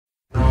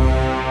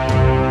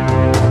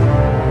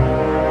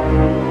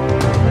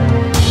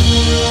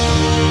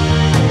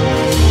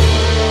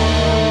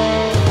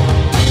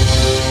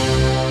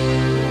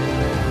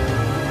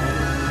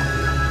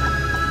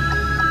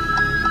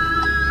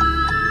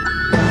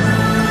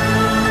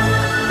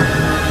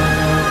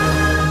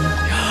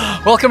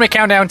Welcome to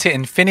Countdown to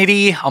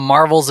Infinity, a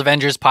Marvel's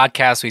Avengers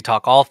podcast. We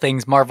talk all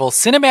things Marvel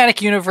Cinematic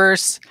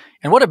Universe.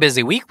 And what a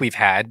busy week we've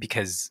had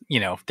because,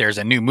 there's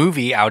a new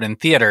movie out in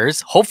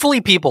theaters. Hopefully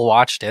people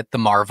watched it, The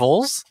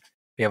Marvels.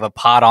 We have a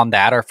pod on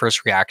that, our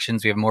first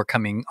reactions. We have more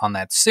coming on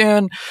that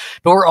soon.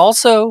 But we're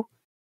also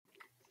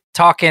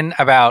talking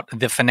about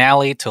the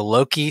finale to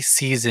Loki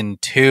Season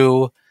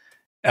 2.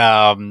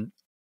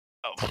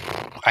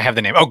 I have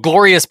the name. Oh,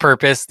 Glorious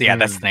Purpose. Yeah,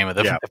 that's the name of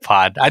the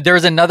pod. There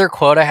was another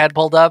quote I had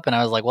pulled up, and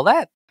I was like, well,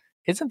 that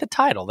isn't the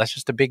title. That's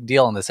just a big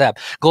deal in this app.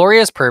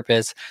 Glorious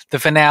Purpose, the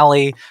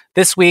finale.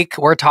 This week,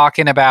 we're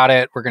talking about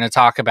it. We're going to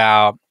talk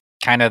about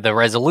kind of the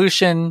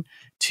resolution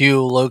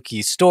to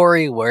Loki's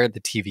story, where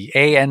the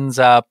TVA ends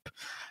up,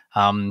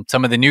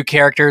 some of the new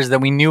characters that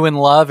we knew and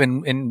love,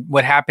 and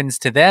what happens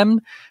to them.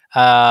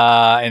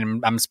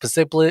 And I'm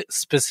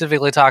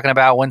specifically talking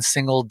about one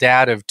single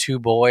dad of two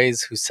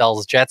boys who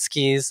sells jet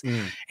skis.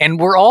 And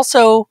we're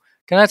also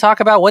going to talk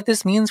about what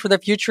this means for the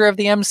future of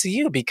the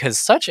MCU, because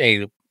such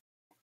a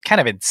kind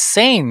of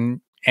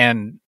insane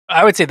and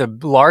I would say the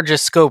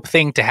largest scope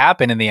thing to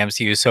happen in the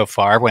MCU so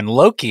far, when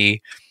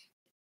Loki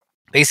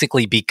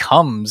basically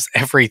becomes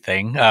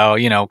everything,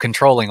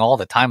 controlling all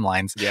the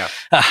timelines. Yeah.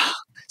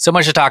 So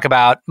much to talk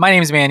about. My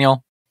name is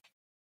Manuel.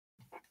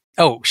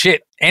 Oh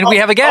shit! And we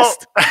have a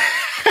guest.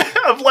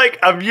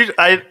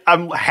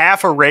 I'm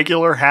half a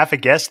regular, half a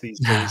guest these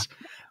days.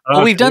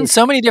 Well, we've done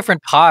so many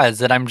different pods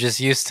that I'm just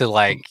used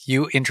to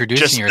you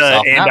introducing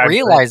yourself, not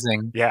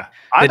realizing the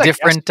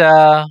different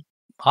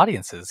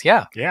audiences.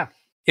 Yeah.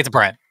 It's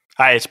Brent.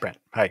 Hi, it's Brent.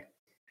 Hi.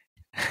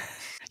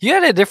 You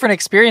had a different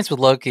experience with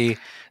Loki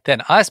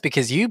than us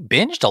because you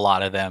binged a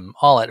lot of them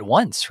all at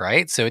once,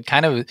 right? So it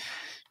kind of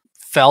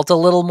felt a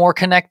little more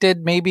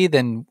connected maybe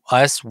than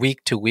us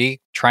week to week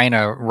trying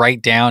to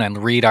write down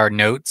and read our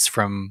notes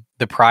from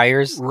the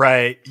priors.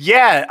 Right.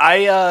 Yeah.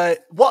 I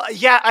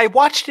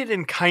watched it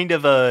in kind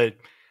of a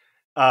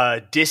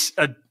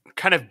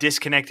kind of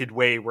disconnected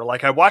way where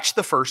I watched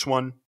the first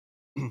one.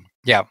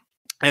 Yeah.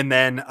 And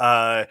then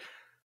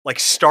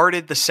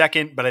started the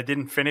second, but I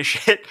didn't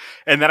finish it.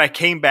 And then I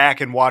came back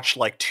and watched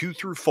 2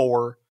 through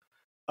 4.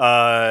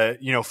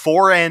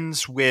 4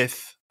 ends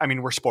with,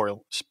 we're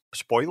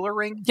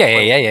spoilering?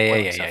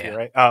 Yeah.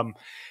 Right?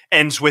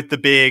 Ends with the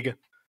big,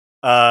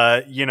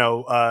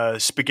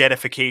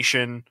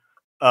 spaghettification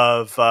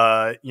of,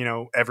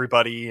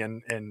 everybody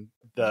and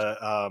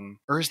the,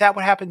 or is that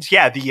what happens?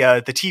 Yeah.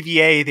 The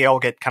TVA, they all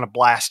get kind of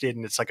blasted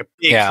and it's like a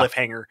big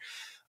cliffhanger.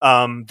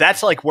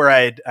 That's where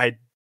I'd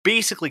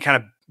basically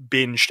kind of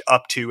binged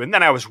up to, and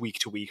then I was week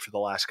to week for the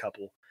last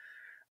couple.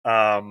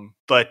 Wild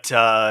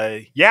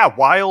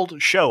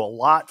show, a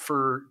lot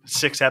for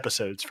 6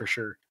 episodes for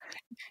sure.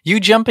 You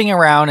jumping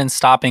around and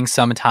stopping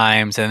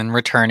sometimes and then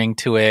returning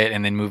to it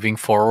and then moving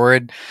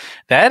forward.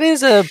 That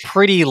is a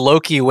pretty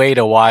Loki way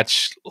to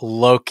watch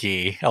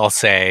Loki, I'll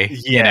say,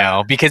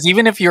 because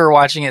even if you were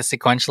watching it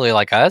sequentially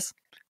like us,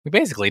 we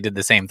basically did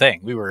the same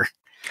thing. We were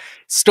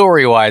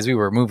story-wise, we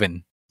were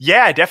moving.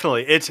 Yeah,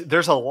 definitely.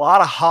 There's a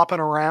lot of hopping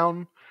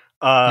around,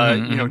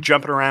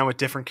 jumping around with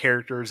different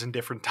characters and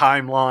different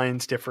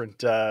timelines,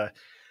 different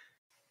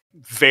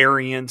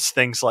variants,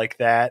 things like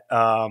that.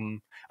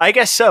 I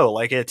guess so.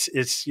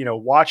 It's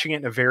watching it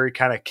in a very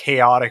kind of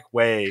chaotic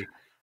way.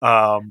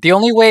 The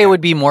only way it would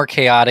be more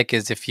chaotic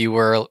is if you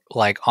were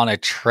on a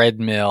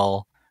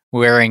treadmill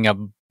wearing a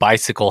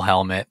bicycle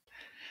helmet.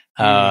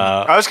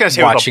 I was going to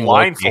say with a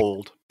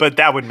blindfold, Loki. But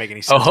that wouldn't make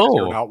any sense.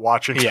 You're not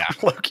watching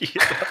Loki.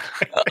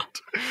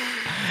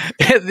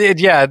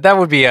 That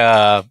would be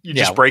a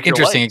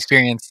interesting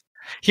experience.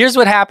 Here's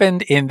what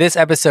happened in this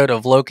episode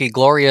of Loki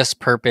Glorious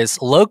Purpose.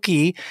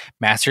 Loki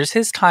masters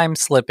his time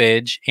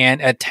slippage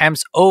and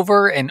attempts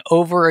over and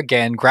over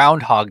again,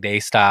 Groundhog Day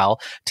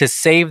style, to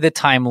save the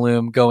time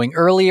loom, going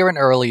earlier and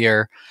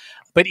earlier.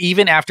 But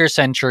even after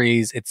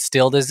centuries, it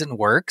still doesn't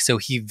work. So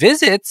he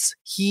visits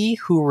He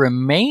Who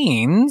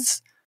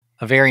Remains,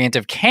 a variant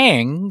of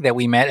Kang that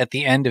we met at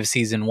the end of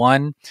season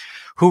 1,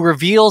 who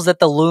reveals that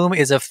the loom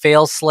is a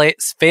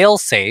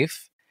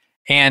fail-safe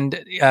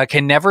and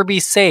can never be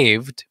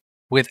saved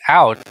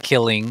without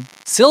killing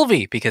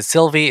Sylvie, because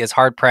Sylvie is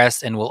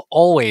hard-pressed and will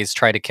always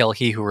try to kill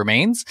He Who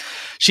Remains.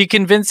 She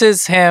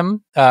convinces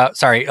him,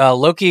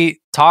 Loki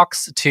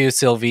talks to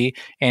Sylvie,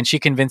 and she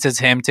convinces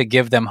him to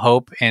give them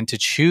hope and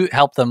to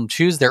help them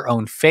choose their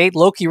own fate.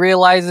 Loki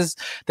realizes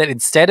that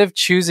instead of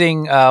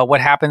choosing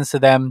what happens to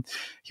them,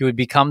 he would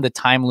become the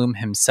time loom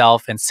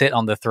himself and sit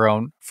on the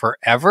throne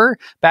forever.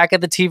 Back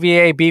at the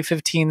TVA,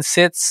 B-15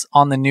 sits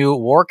on the new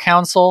War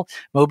Council.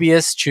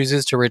 Mobius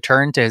chooses to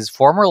return to his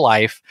former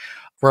life.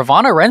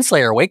 Ravonna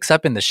Renslayer wakes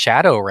up in the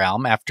Shadow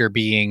Realm after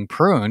being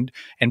pruned,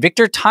 and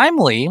Victor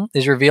Timely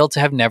is revealed to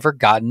have never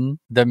gotten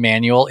the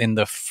manual in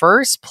the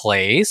first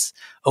place.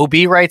 OB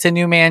writes a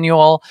new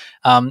manual,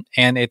 and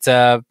it's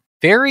a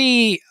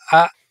very...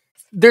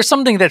 there's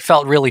something that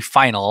felt really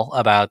final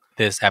about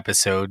this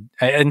episode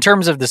in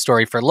terms of the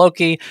story for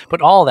Loki,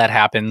 but all that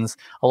happens,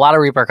 a lot of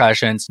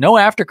repercussions, no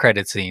after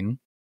credit scene,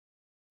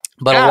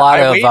 but a lot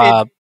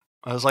of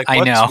I was like, I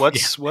know.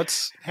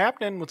 what's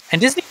happening with? And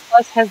Disney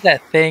Plus has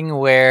that thing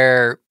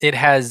where it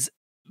has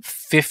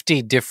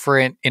 50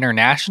 different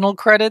international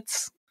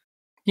credits,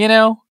 you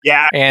know?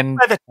 Yeah. And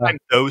By the time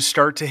those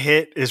start to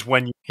hit is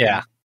when you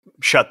can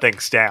shut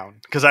things down.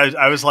 Because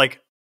I was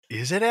like,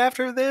 is it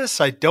after this?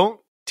 I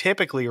don't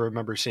typically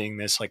remember seeing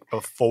this like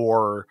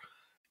before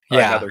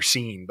another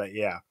scene, but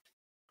yeah.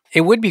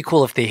 It would be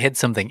cool if they hid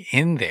something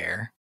in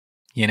there,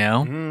 you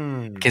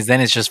know? Because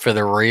then it's just for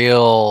the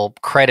real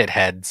credit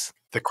heads.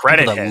 The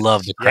credit People that heads.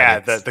 love the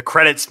credits. Yeah, the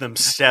credits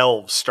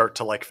themselves start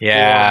to like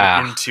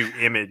form into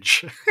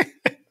image.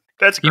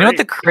 That's great. You know what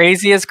the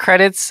craziest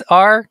credits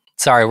are?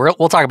 Sorry,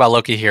 we'll talk about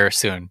Loki here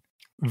soon.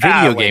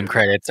 Video game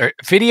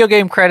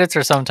credits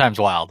are sometimes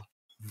wild.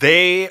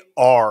 They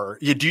are.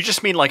 Do you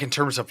just mean like in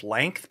terms of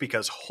length?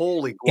 Because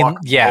holy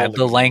guacamole.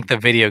 The length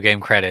of video game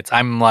credits.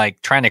 I'm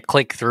like trying to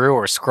click through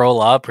or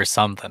scroll up or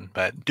something,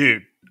 but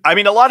dude, I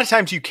mean, a lot of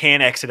times you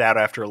can exit out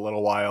after a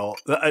little while.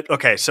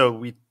 Okay, so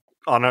we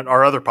on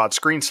our other pod,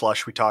 Screen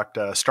Slush, we talked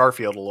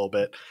Starfield a little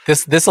bit.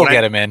 This will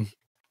get him in.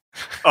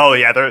 Oh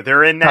yeah,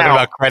 they're in now. Talking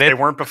about credit. They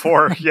weren't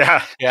before.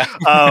 Yeah, yeah.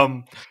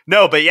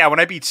 No, but yeah,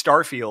 when I beat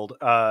Starfield,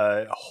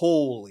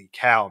 holy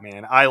cow,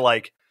 man!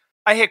 I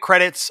hit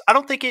credits. I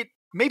don't think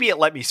maybe it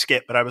let me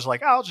skip, but I was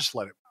like, I'll just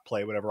let it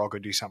play. Whatever, I'll go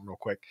do something real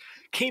quick.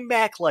 Came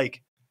back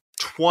like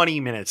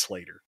 20 minutes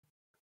later,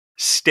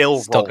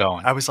 still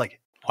going. I was like,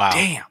 wow,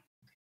 damn,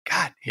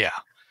 God, yeah,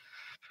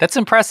 that's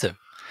impressive.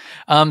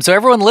 So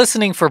everyone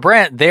listening for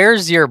Brent,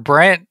 there's your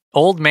Brent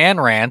old man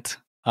rant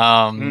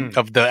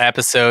of the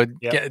episode.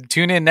 Yep.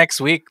 Tune in next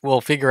week. We'll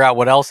figure out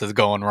what else is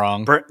going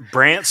wrong.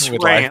 Brant's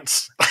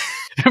rants.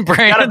 Brant's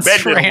gotta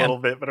bend it a little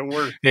bit, but it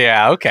worked.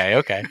 Yeah,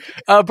 okay.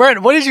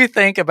 Brent, what did you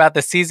think about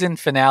the season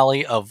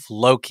finale of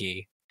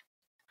Loki?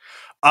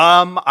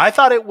 I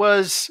thought it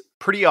was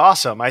pretty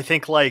awesome. I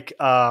think I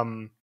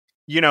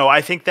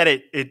think that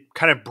it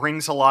kind of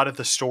brings a lot of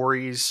the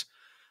stories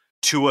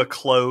to a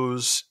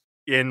close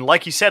in,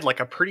 like you said, like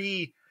a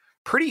pretty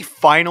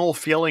final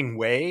feeling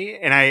way.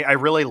 And I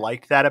really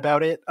liked that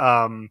about it.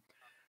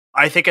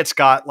 I think it's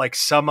got like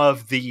some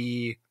of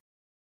the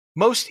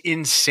most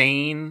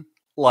insane,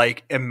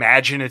 like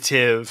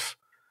imaginative,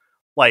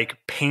 like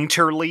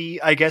painterly,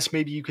 I guess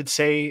maybe you could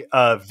say,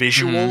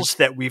 visuals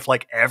that we've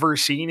like ever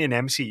seen in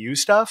MCU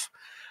stuff.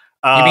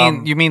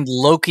 You mean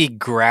Loki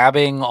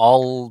grabbing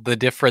all the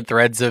different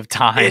threads of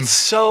time? It's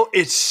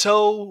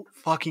so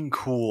fucking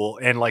cool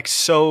and like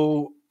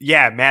so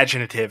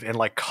imaginative and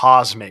like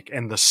cosmic,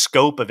 and the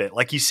scope of it,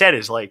 like you said,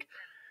 is like,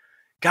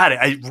 God,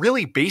 it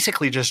really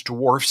basically just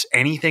dwarfs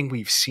anything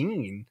we've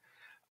seen.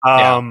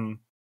 And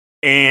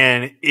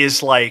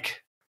is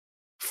like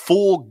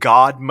full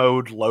God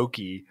mode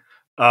Loki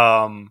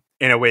in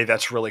a way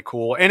that's really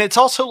cool. And it's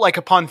also like,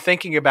 upon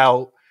thinking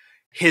about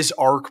his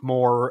arc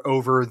more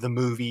over the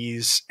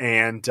movies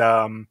and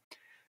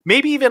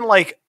maybe even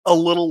like a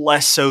little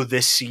less so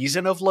this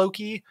season of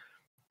Loki,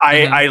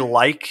 I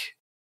like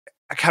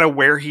kind of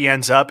where he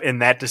ends up in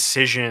that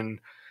decision,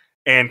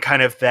 and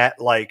kind of that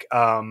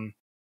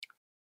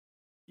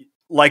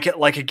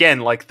again,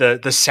 like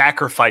the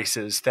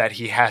sacrifices that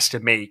he has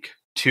to make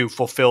to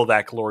fulfill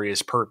that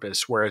glorious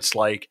purpose, where it's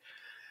like,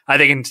 I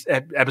think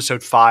in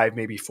episode 5,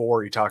 maybe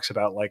 4, he talks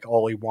about like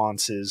all he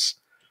wants is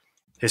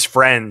his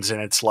friends. And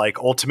it's like,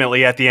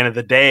 ultimately at the end of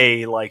the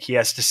day, like he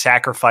has to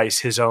sacrifice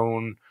his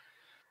own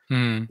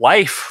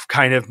life,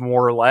 kind of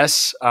more or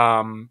less,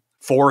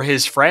 for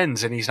his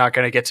friends. And he's not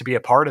going to get to be a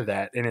part of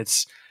that. And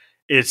it's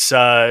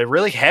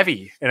really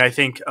heavy. And I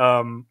think,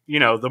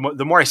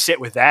 the more I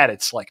sit with that,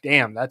 it's like,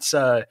 damn, that's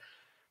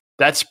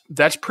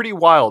pretty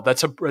wild.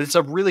 It's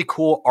a really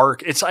cool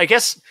arc. It's, I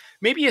guess,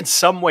 maybe in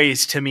some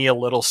ways to me a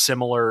little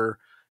similar,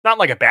 not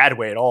like a bad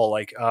way at all,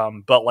 like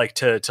but like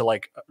to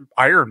like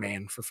Iron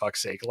Man, for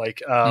fuck's sake,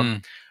 like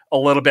a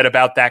little bit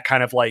about that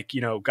kind of like,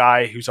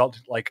 guy who's all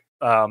like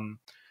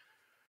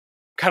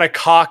kind of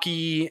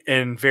cocky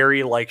and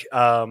very like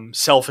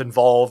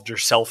self-involved or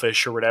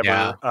selfish or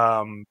whatever.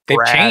 They've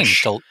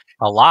changed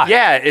a lot.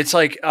 Yeah, it's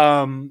like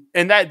and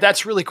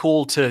that's really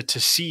cool to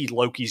see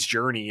Loki's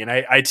journey. And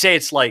I'd say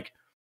it's like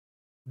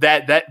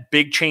that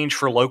big change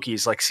for Loki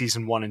is like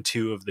season 1 and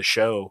 2 of the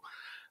show.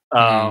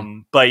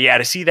 But yeah,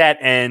 to see that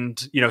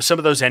end, some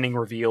of those ending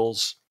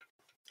reveals,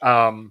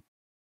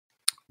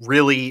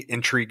 really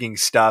intriguing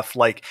stuff.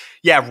 Like,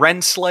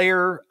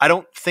 Renslayer, I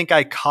don't think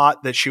I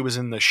caught that she was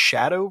in the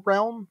Shadow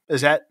Realm.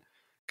 Is that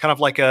kind of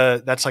like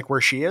that's like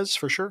where she is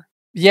for sure?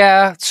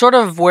 Yeah, sort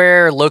of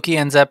where Loki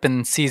ends up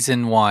in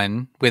season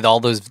 1 with all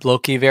those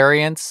Loki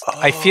variants.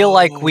 I feel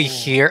like we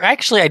hear,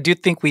 actually, I do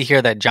think we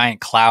hear that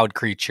giant cloud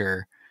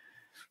creature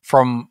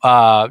from,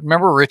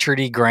 remember Richard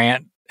E.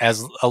 Grant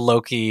as a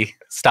Loki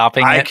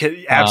stopping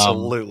it?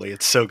 Absolutely.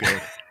 It's so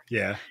good.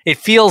 Yeah. It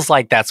feels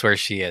like that's where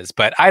she is,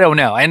 but I don't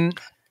know. And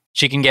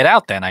she can get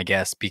out then, I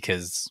guess,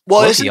 because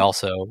Loki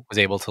also was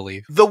able to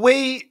leave. The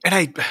way,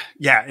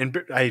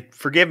 and I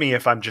forgive me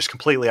if I'm just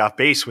completely off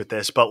base with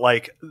this, but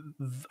like,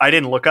 I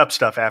didn't look up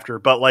stuff after,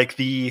 but like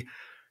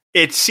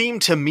it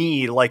seemed to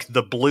me like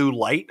the blue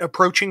light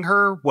approaching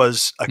her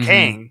was a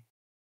Kang,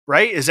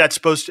 right? Is that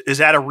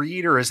a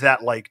read, or is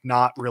that like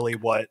not really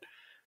what?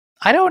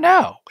 I don't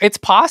know. It's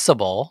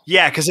possible.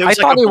 Yeah, because I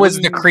thought it was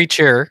the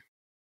creature.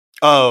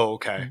 Oh,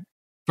 okay.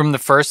 From the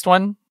first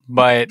one,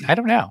 but I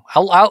don't know.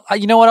 I'll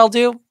you know what I'll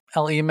do?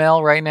 I'll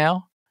email right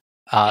now.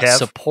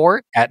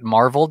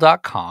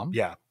 Support@marvel.com.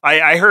 Yeah.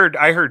 I heard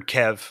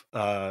Kev,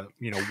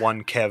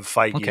 one Kev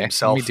Feige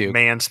himself let me do.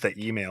 mans the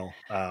email.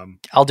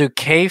 I'll do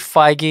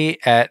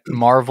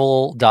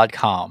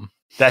kfeige@marvel.com.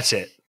 That's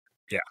it.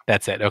 Yeah.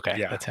 That's it. Okay.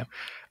 Yeah. That's him.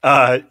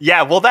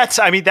 Yeah. Well,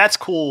 that's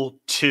cool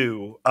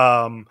too.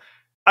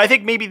 I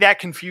think maybe that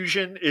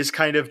confusion is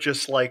kind of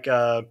just like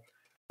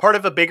part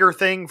of a bigger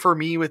thing for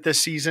me with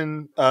this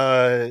season,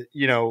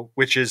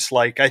 which is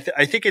like,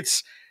 I think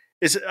it's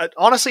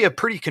honestly a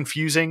pretty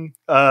confusing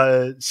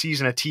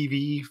season of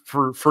TV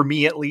for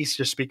me, at least,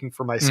 just speaking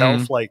for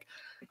myself. Like,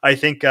 I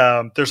think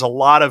there's a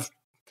lot of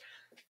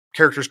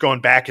characters going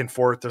back and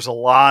forth. There's a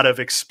lot of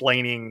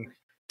explaining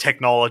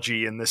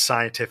technology and this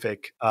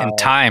scientific and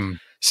time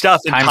stuff.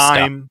 A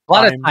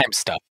lot of time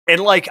stuff.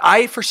 And like,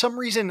 for some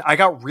reason, I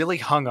got really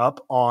hung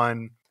up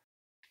on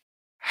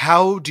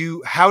how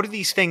do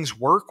these things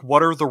work?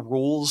 What are the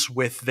rules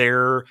with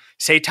their,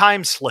 say,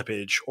 time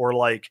slippage or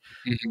like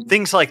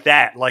things like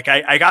that? Like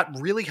I got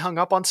really hung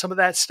up on some of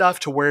that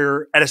stuff to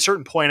where at a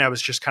certain point I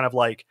was just kind of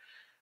like,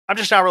 I'm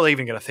just not really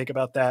even going to think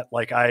about that.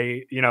 Like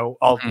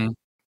I'll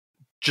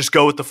just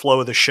go with the flow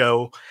of the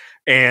show.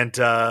 And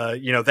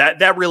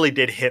that really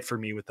did hit for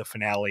me with the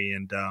finale,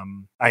 and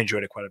I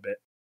enjoyed it quite a bit.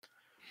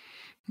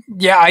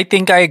 Yeah, I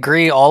think I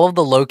agree. All of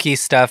the Loki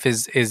stuff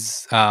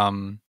is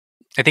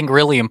I think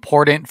really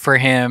important for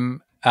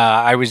him.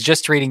 I was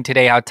just reading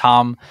today how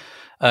Tom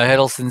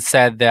Hiddleston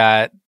said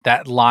that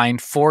line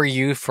 "for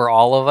you, for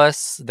all of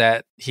us"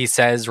 that he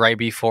says right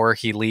before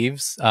he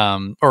leaves,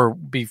 or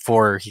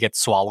before he gets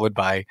swallowed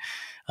by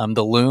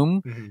the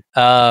loom,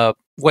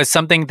 was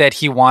something that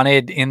he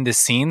wanted in the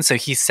scene. So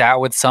he sat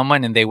with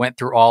someone and they went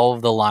through all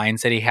of the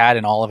lines that he had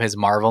in all of his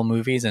Marvel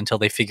movies until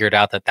they figured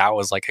out that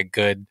was like a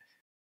good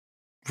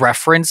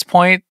reference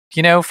point,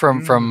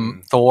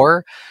 from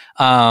Thor.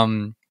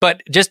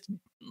 But just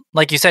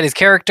like you said, his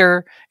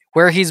character,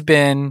 where he's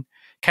been,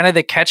 kind of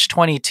the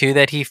catch-22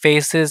 that he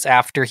faces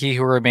after He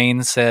Who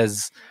Remains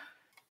says,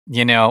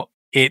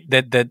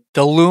 that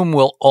the loom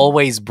will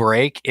always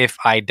break if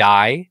I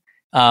die.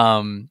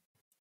 And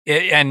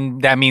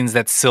that means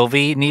that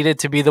Sylvie needed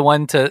to be the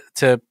one to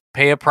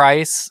pay a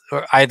price,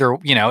 or either,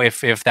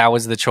 if that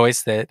was the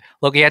choice that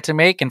Loki had to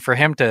make, and for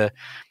him to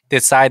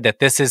decide that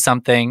this is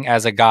something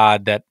as a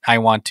god that I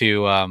want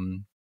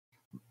to,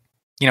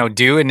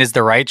 do and is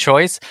the right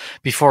choice.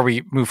 Before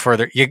we move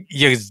further,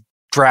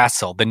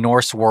 Yggdrasil, the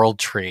Norse world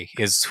tree,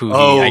 is who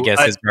I guess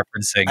is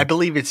referencing. I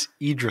believe it's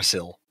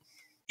Yggdrasil.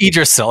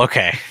 Yggdrasil.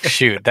 Okay,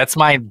 shoot, that's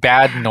my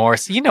bad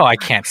Norse. I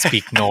can't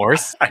speak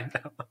Norse. I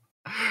know.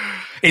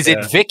 Is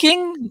it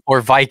Viking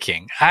or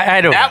Viking?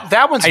 I don't know.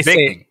 That one's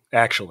Viking,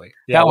 actually.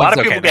 Yeah, a lot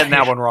of people getting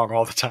that one wrong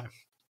all the time.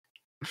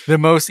 The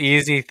most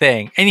easy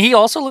thing. And he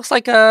also looks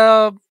like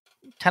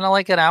kind of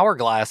like an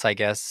hourglass, I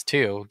guess,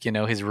 too.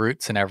 His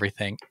roots and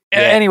everything. Yeah.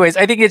 Anyways,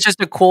 I think it's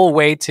just a cool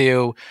way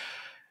to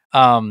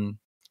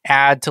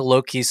add to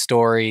Loki's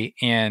story.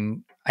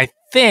 And I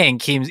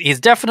think he's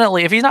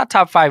definitely, if he's not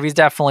top 5, he's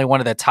definitely one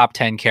of the top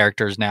 10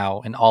 characters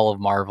now in all of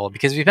Marvel,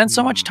 because we've spent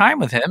so much time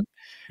with him.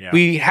 Yeah.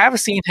 We have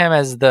seen him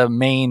as the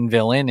main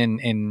villain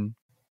in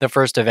the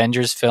first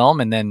Avengers film,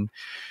 and then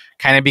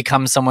kind of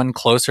become someone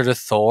closer to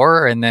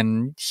Thor. And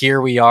then here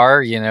we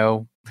are,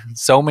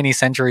 so many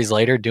centuries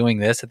later doing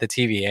this at the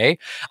TVA.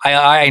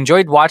 I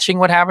enjoyed watching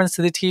what happens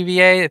to the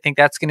TVA. I think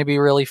that's going to be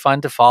really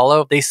fun to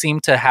follow. They seem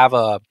to have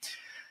a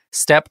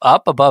step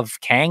up above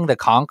Kang the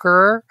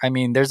Conqueror. I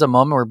mean, there's a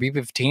moment where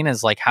B-15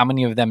 is like, how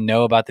many of them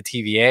know about the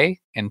TVA?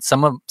 And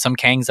some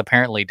Kangs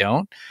apparently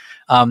don't.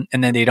 And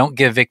then they don't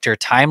give Victor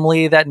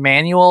Timely that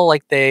manual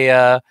like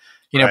they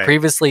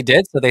previously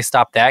did, so they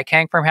stopped that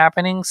Kang from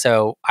happening.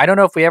 So I don't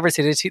know if we ever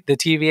see the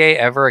TVA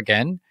ever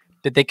again.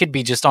 That they could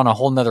be just on a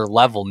whole nother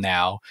level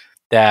now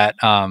that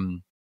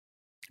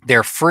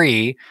they're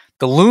free.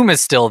 The loom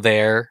is still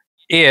there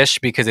ish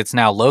because it's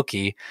now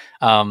Loki.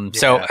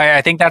 So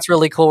I think that's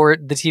really cool where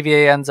the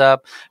TVA ends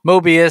up.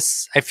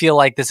 Mobius, I feel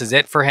like this is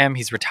it for him.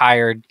 He's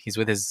retired. He's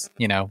with his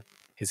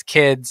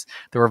kids.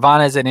 The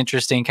Ravana is an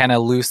interesting kind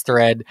of loose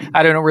thread.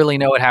 I don't really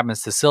know what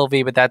happens to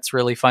Sylvie, but that's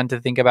really fun to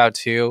think about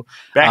too.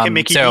 Back at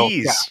Mickey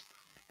D's. Yeah.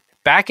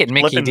 Back at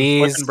Mickey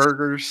D's. Flipping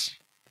burgers.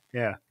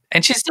 Yeah.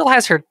 And she still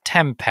has her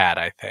temp pad,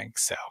 I think.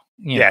 So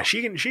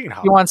she can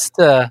hop. She wants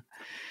to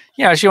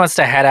she wants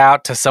to head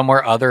out to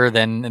somewhere other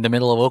than in the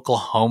middle of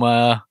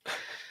Oklahoma,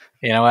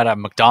 at a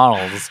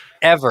McDonald's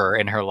ever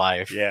in her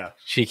life. Yeah.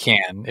 She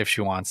can if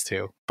she wants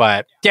to.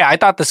 But yeah, I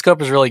thought the scope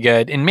was really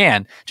good. And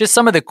man, just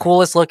some of the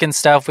coolest looking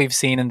stuff we've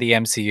seen in the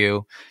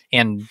MCU,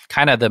 and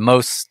kind of the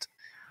most,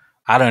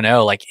 I don't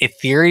know, like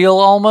ethereal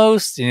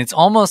almost. And it's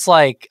almost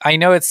like, I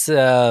know it's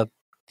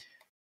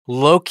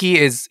Loki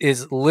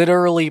is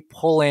literally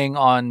pulling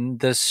on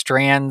the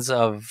strands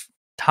of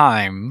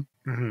time,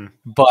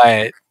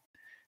 but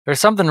there's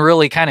something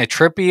really kind of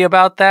trippy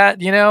about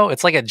that, you know?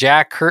 It's like a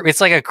Jack Kirby.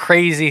 It's like a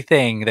crazy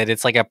thing that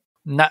it's like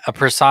not a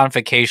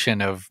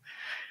personification of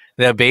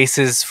the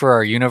basis for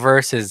our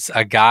universe is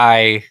a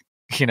guy,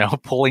 you know,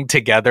 pulling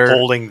together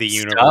holding the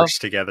stuff. universe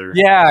together.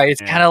 Yeah, it's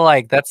kind of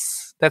like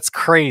that's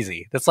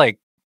crazy. That's like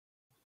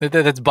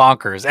that's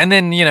bonkers. And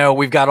then, you know,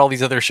 we've got all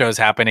these other shows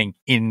happening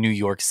in New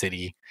York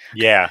City.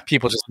 Yeah.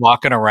 People just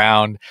walking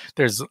around.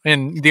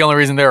 And the only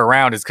reason they're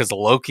around is because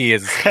Loki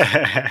is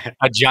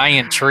a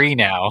giant tree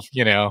now,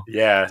 you know.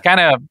 Yeah. It's kind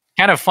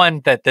of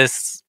fun that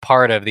this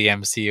part of the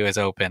MCU is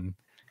open.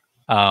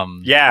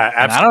 Yeah,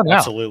 I don't know.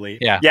 absolutely.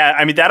 Yeah. Yeah,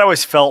 I mean that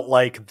always felt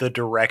like the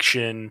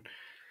direction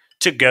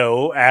to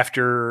go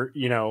after,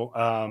 you know,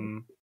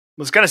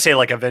 I was gonna say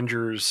like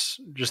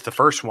Avengers, just the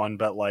first one,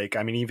 but like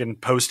I mean even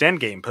post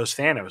Endgame, post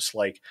Thanos,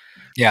 like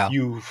Yeah.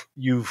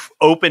 you've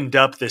opened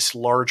up this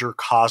larger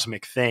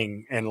cosmic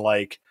thing, and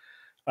like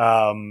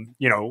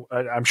you know,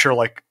 I'm sure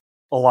like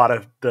a lot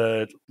of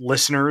the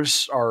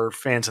listeners are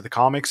fans of the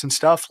comics and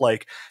stuff.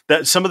 Like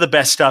that, some of the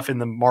best stuff in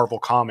the Marvel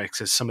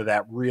comics is some of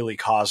that really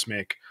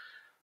cosmic,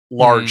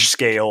 large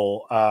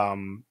scale,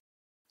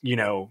 you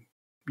know,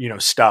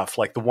 stuff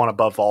like the One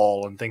Above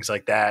All and things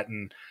like that.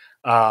 And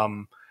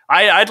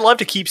I'd love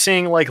to keep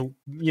seeing like, you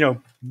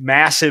know,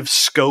 massive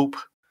scope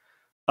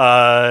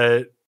MCU,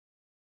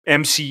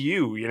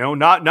 you know,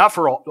 not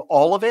for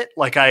all of it.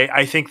 Like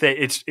I think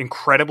that it's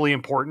incredibly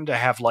important to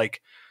have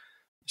like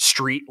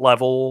street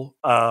level,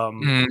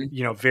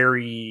 you know,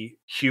 very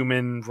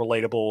human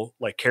relatable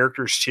like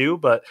characters too.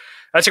 But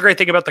that's a great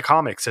thing about the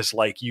comics is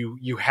like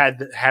you have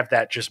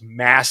that just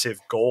massive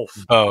gulf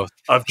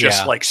of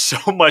just like so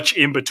much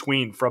in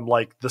between, from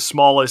like the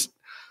smallest,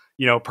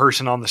 you know,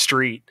 person on the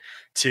street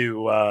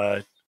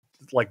to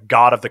like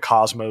God of the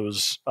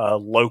Cosmos,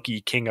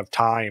 Loki, King of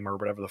Time, or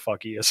whatever the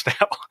fuck he is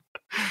now.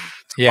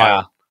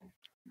 Wild.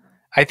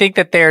 I think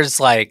that there's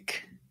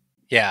like,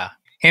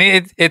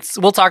 and it's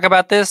we'll talk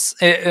about this.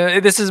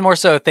 This is more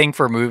so a thing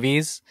for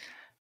movies,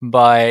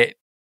 but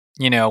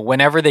you know,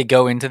 whenever they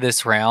go into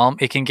this realm,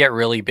 it can get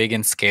really big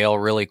in scale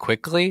really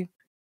quickly.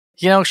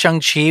 You know,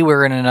 Shang-Chi,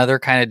 we're in another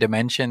kind of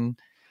dimension.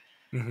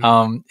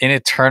 In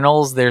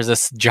Eternals, there's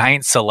this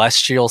giant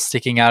celestial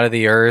sticking out of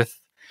the earth.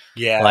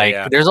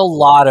 There's a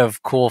lot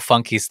of cool,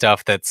 funky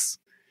stuff that's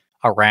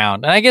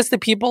around. And I guess the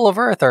people of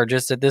Earth are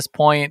just at this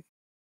point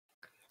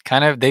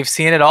kind of, they've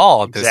seen it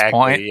all at this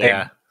point.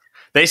 Yeah.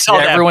 They saw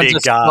that everyone's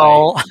big a guy.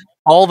 Skrull.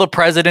 All the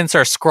presidents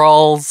are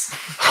Skrulls.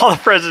 All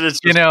the presidents,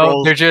 you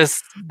know,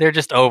 Skrulls. they're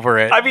just over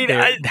it. I mean,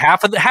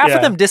 half of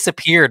them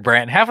disappeared,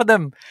 Brent. Half of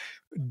them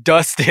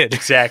dusted.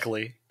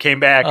 Exactly. Came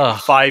back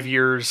 5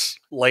 years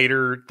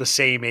later, the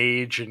same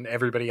age, and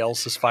everybody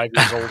else is 5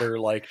 years older.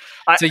 Like,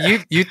 so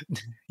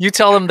you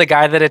tell them the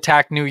guy that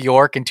attacked New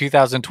York in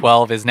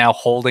 2012 is now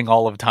holding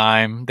all of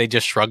time. They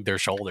just shrug their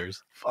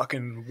shoulders.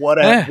 Fucking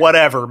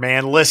whatever,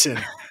 man. Listen,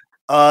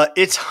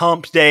 it's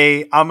hump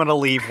day. I'm gonna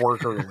leave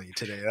work early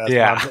today.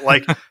 That's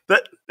like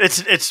that.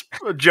 It's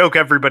a joke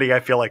everybody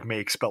I feel like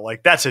makes, but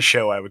like that's a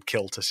show I would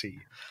kill to see.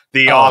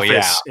 The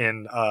Office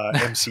in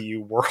MCU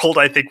world,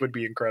 I think, would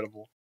be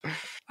incredible.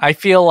 I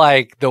feel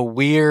like the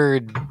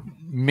weird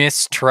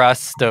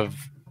mistrust of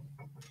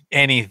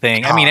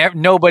anything. I mean,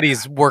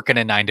 nobody's working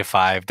a 9 to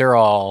 5. They're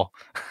all.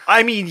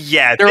 I mean,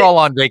 they're all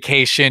on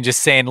vacation,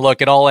 just saying,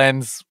 "Look, it all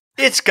ends."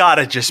 It's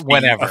gotta just be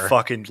whenever. a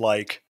fucking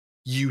like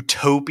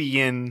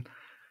utopian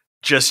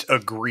just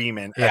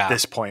agreement at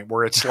this point,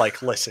 where it's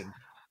like, listen,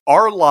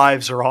 our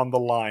lives are on the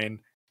line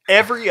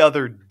every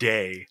other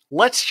day.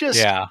 Let's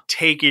just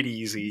take it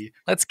easy.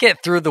 Let's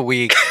get through the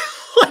week.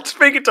 Let's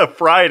make it to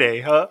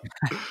Friday, huh?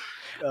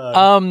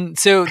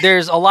 So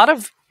there's a lot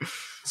of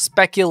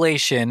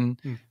speculation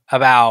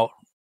about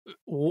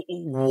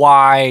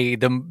why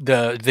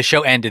the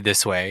show ended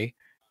this way,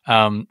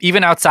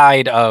 even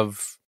outside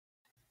of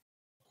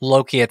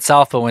Loki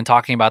itself, but when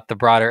talking about the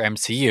broader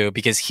MCU,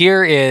 because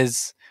here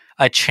is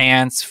a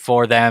chance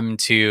for them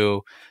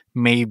to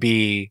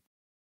maybe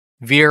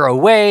veer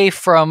away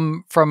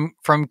from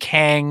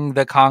Kang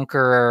the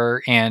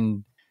Conqueror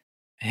and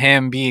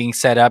him being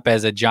set up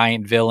as a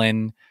giant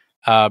villain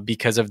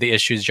because of the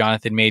issues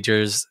Jonathan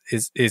Majors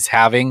is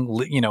having,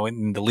 you know,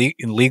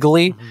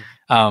 legally.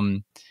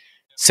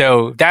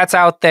 So that's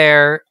out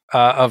there.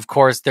 Of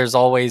course, there's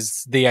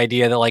always the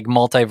idea that like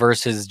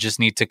multiverses just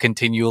need to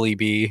continually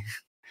be,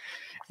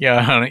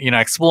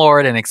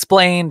 explored and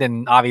explained,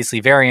 and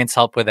obviously variants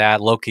help with that.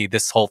 Loki,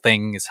 this whole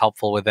thing is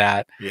helpful with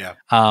that. Yeah.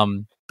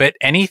 But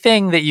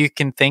anything that you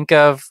can think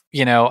of,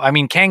 you know, I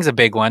mean, Kang's a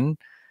big one.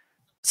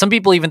 Some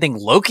people even think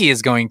Loki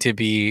is going to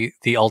be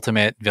the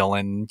ultimate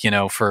villain, you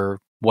know, for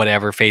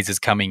whatever phase is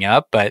coming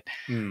up. But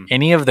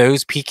any of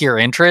those pique your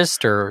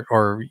interest,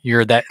 or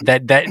you're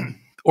that,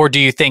 or do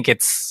you think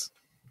it's,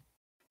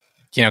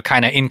 you know,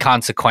 kind of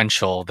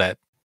inconsequential that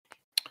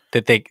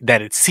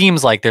it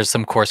seems like there's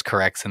some course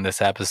corrects in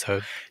this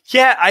episode?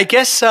 Yeah, I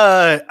guess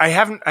I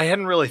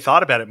hadn't really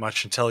thought about it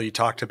much until you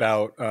talked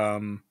about. I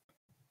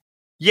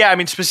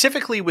mean,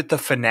 specifically with the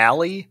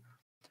finale,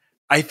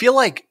 I feel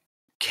like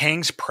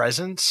Kang's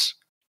presence,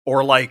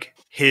 or like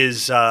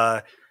his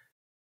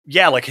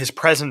yeah, like his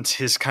presence,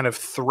 his kind of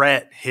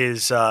threat,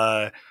 his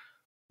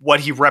what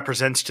he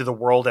represents to the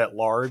world at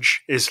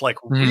large is like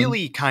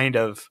really kind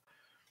of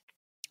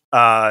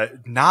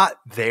not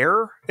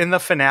there in the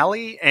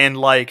finale. And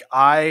like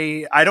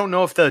I don't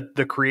know if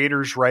the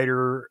creator's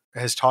writer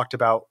has talked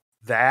about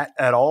that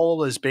at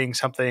all as being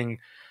something,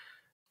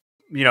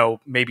 you know,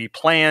 maybe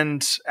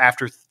planned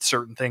after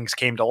certain things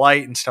came to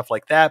light and stuff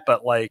like that.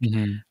 But like,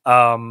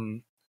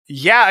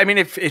 yeah, I mean,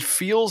 it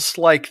feels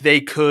like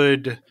they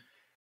could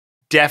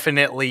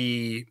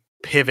definitely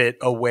pivot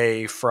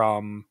away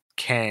from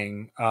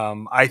Kang.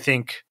 I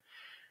think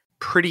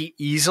pretty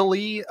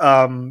easily,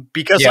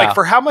 because like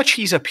for how much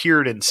he's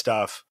appeared in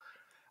stuff,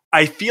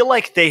 I feel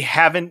like they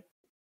haven't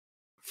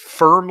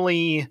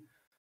firmly,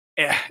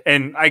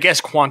 and I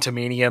guess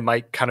Quantumania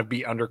might kind of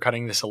be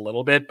undercutting this a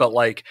little bit, but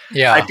like,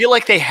 I feel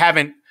like they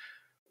haven't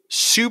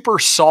super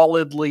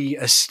solidly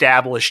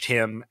established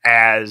him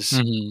as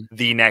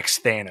the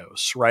next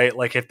Thanos, right?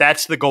 Like if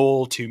that's the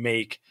goal, to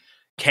make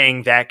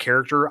Kang that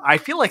character, I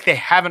feel like they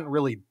haven't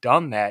really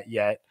done that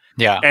yet.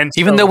 Yeah. And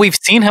even though we've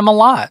seen him a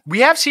lot. We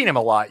have seen him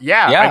a lot.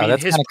 Yeah. Yeah, I mean,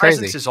 that's his presence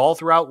crazy. is all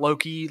throughout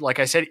Loki. Like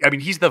I said, I mean,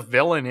 he's the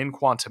villain in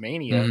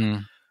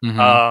Quantumania.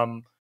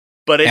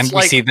 But it's and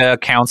we see the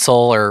council,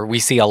 or we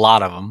see a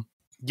lot of them.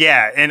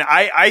 Yeah. And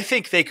I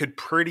think they could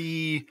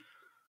pretty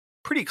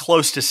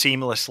close to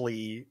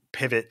seamlessly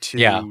pivot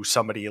to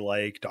somebody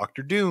like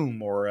Doctor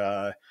Doom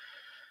or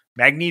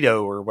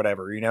Magneto or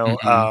whatever, you know.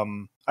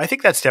 I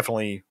think that's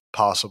definitely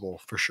possible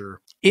for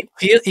sure.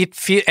 It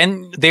feel,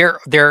 and there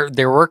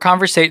were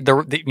conversations.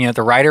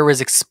 The writer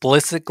was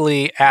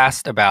explicitly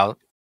asked about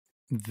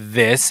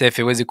this, if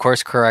it was a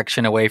course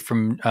correction away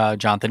from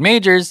Jonathan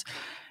Majors,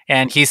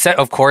 and he said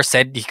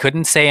he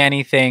couldn't say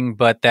anything,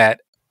 but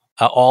that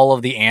all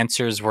of the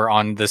answers were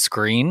on the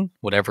screen,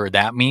 whatever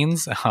that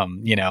means.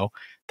 You know,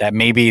 that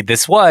maybe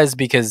this was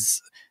because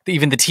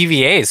even the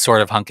TVA is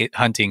sort of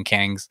hunting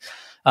Kangs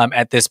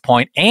at this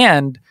point.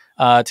 And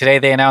today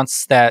they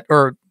announced that,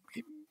 or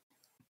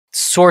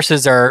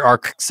sources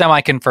are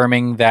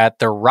semi-confirming, that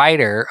the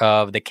writer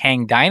of the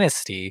Kang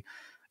Dynasty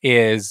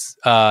is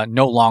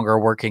no longer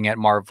working at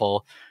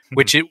Marvel,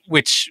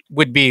 which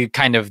would be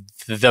kind of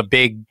the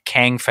big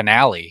Kang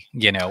finale,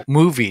 you know,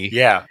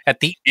 movie at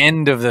the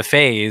end of the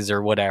phase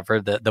or whatever,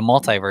 the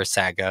multiverse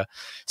saga.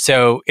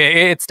 So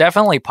it's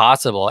definitely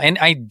possible. And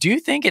I do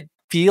think it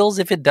feels,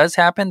 if it does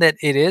happen, that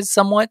it is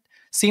somewhat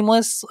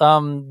seamless,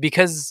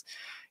 because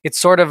it's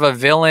sort of a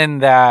villain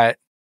that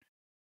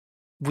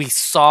we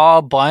saw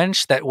a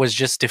bunch that was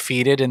just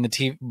defeated in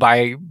the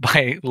by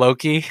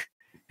Loki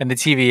and the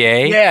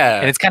TVA. Yeah.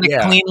 And it's kind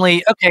of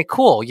cleanly, okay,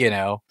 cool. You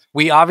know,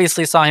 we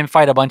obviously saw him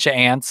fight a bunch of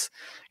ants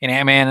in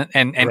Ant-Man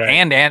and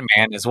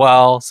Ant-Man as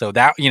well. So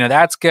that, you know,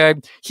 that's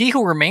good. He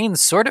Who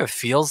Remains sort of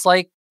feels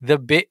like the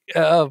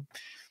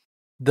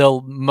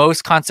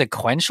most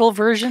consequential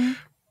version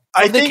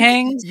of the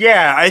Kangs.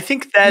 Yeah, I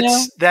think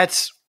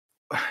that's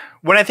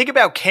when I think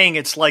about Kang,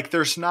 it's like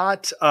there's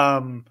not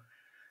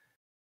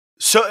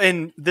so,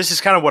 and this is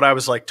kind of what I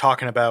was like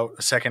talking about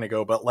a second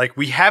ago, but like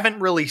we haven't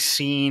really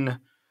seen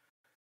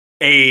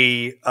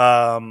a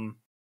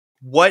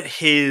what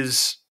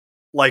his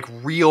like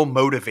real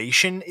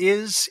motivation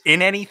is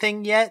in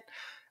anything yet,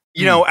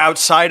 you know,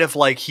 outside of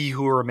like He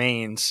Who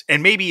Remains.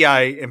 And maybe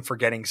I am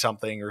forgetting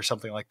something or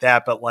something like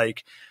that, but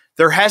like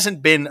there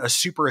hasn't been a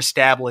super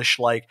established,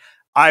 like,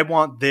 I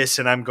want this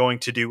and I'm going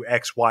to do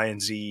X, Y,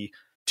 and Z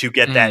to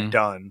get that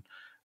done.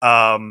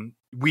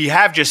 We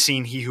have just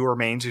seen He Who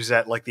Remains, who's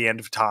at like the end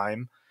of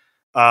time.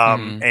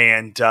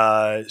 And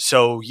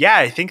so, yeah,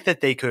 I think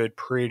that they could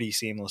pretty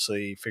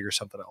seamlessly figure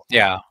something else.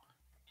 Yeah.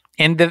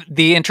 And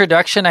the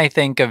introduction, I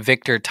think, of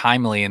Victor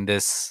Timely in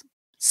this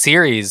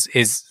series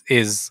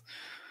is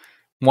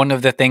one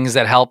of the things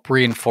that help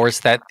reinforce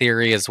that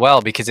theory as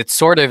well, because it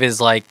sort of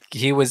is like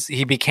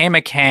he became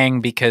a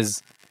Kang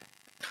because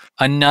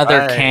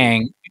another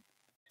Kang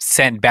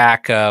sent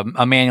back a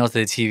manual to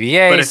the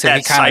TVA. But if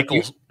that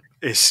cycle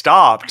is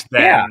stopped,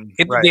 then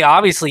they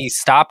obviously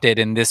stopped it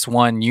in this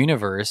one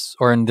universe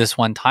or in this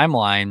one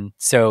timeline.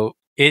 So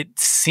it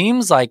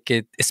seems like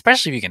it,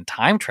 especially if you can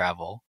time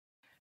travel.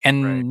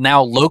 And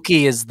now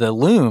Loki is the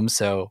loom,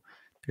 so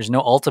there's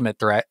no ultimate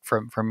threat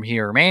from He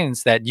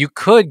Remains, that you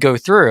could go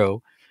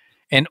through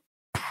and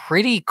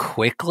pretty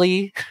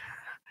quickly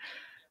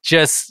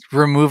just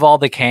remove all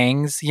the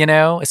Kangs, you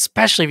know,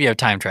 especially if you have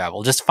time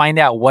travel. Just find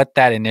out what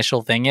that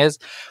initial thing is.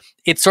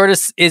 It sort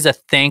of is a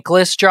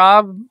thankless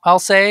job, I'll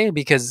say,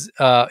 because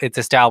it's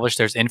established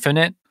there's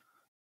infinite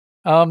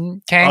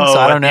Kangs. So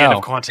I don't know.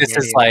 This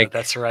is like,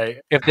 that's right.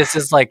 If this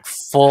is like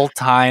full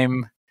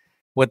time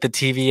what the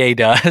TVA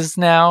does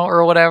now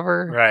or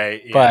whatever.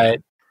 Right. Yeah.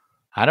 But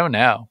I don't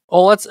know.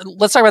 Oh, let's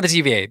talk about the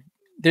TVA.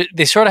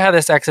 They sort of have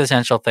this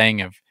existential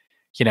thing of,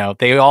 you know,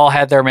 they all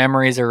had their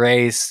memories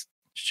erased.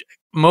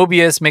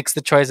 Mobius makes the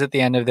choice at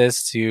the end of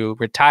this to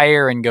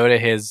retire and go to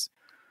his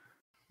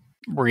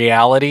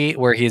reality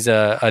where he's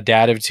a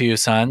dad of two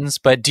sons.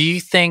 But do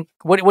you think,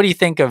 what do you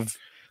think of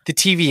the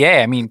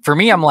TVA. I mean, for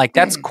me, I'm like,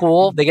 that's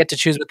cool. They get to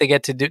choose what they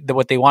get to do,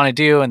 what they want to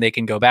do, and they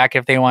can go back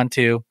if they want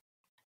to.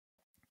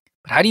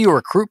 But how do you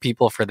recruit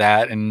people for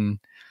that? And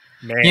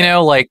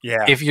Man, like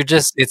yeah. if you're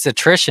just, it's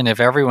attrition. If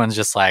everyone's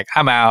just like,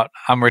 I'm out,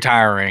 I'm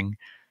retiring.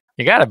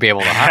 You got to be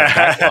able to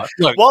backfill.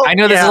 Look, Well, I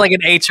know this yeah. is like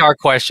an HR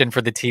question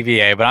for the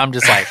TVA, but I'm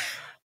just like,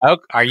 oh,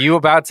 are you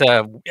about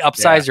to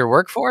upsize your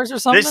workforce or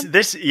something?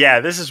 This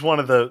is one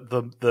of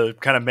the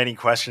kind of many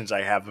questions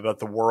I have about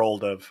the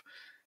world of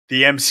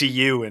the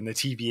MCU and the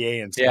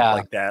TVA and stuff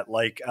like that.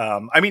 Like,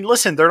 I mean,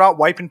 listen, they're not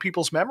wiping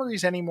people's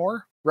memories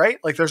anymore, right?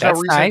 Like, there's no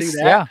reason to do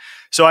that. Yeah.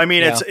 So, I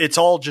mean, it's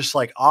all just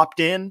like opt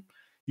in.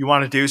 You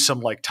want to do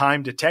some like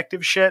time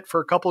detective shit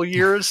for a couple of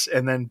years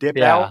and then dip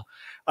out.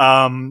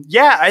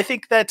 I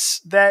think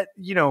that's that.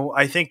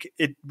 I think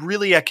it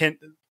really I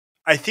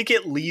think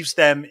it leaves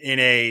them in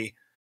a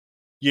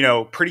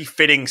pretty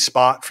fitting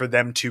spot for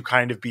them to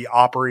kind of be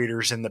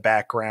operators in the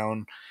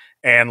background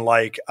and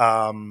like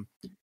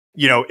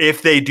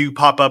if they do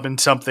pop up in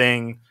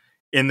something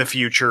in the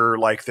future,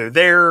 like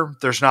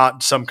there's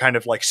not some kind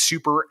of like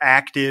super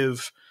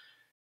active,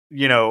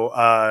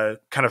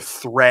 kind of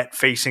threat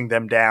facing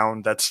them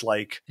down. That's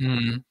like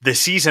the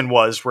season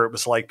was where it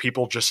was like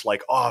people just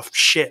like, oh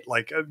shit.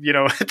 Like,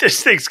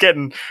 this thing's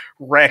getting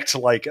wrecked.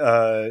 Like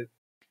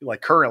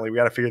currently we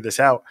got to figure this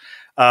out.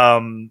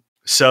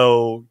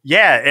 So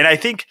yeah. And I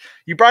think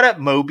you brought up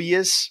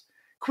Mobius.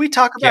 Can we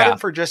talk about him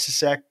for just a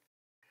sec?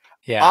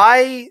 Yeah.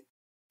 I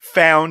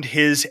found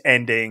his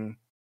ending.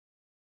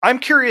 I'm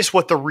curious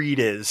what the read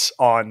is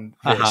on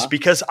this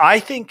because I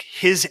think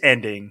his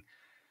ending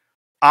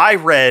I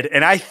read,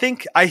 and I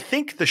think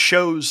the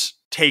show's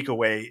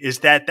takeaway is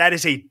that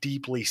is a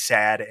deeply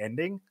sad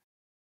ending.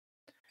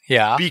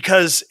 Yeah.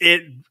 Because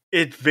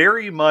it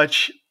very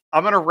much,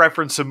 I'm going to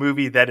reference a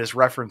movie that is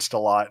referenced a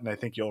lot and I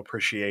think you'll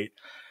appreciate.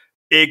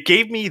 It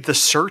gave me the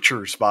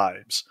Searchers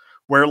vibes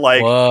where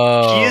like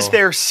he is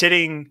there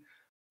sitting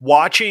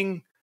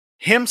watching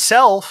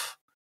himself,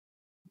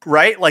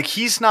 right? Like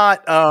he's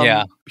not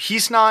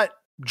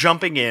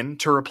jumping in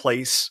to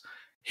replace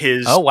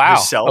his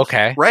self.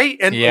 Okay. Right.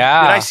 And like, did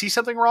I see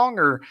something wrong?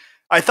 Or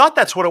I thought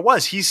that's what it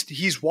was.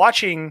 He's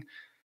watching,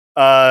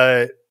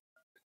 am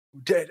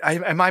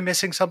I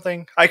missing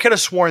something? I could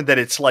have sworn that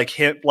it's like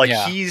him, like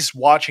he's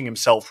watching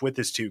himself with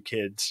his two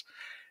kids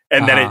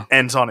and then it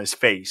ends on his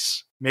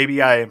face.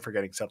 Maybe I am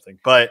forgetting something,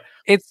 but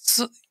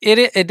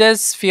it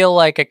does feel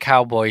like a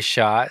cowboy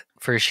shot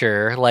for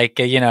sure. Like,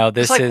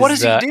 this like, is what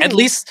does he do? At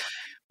least,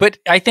 but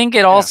I think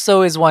it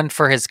also is one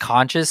for his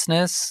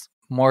consciousness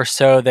more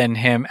so than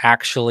him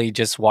actually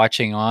just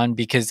watching on,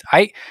 because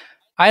I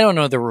don't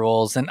know the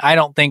rules and I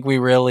don't think we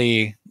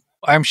really,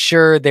 I'm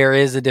sure there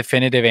is a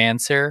definitive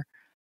answer,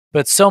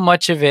 but so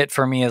much of it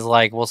for me is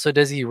like, well, so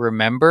does he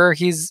remember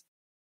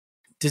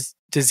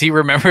does he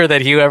remember that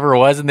he ever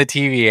was in the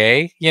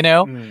TVA,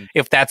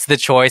 if that's the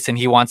choice and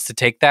he wants to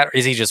take that, or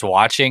is he just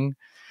watching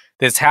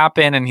this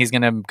happen and he's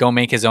going to go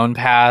make his own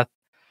path?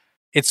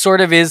 It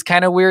sort of is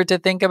kind of weird to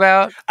think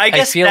about. I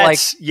guess feel like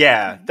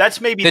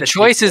that's maybe the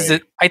choice is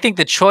that I think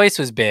the choice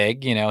was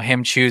big,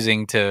 him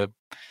choosing to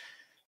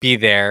be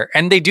there.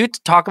 And they do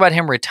talk about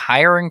him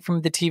retiring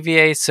from the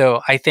TVA.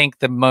 So I think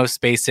the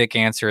most basic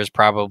answer is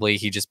probably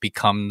he just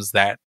becomes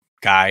that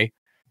guy.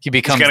 He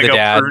becomes the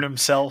dad. Burn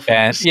himself.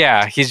 And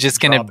he's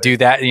just going to do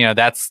that.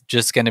 That's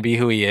just going to be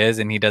who he is.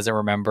 And he doesn't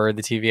remember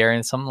the TVA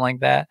or something like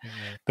that.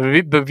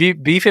 Mm-hmm. But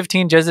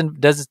B-15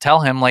 doesn't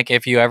tell him, like,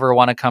 if you ever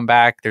want to come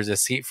back, there's a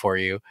seat for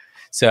you.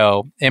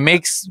 So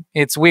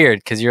it's weird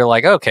because you're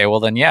like, okay, well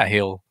then,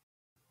 he'll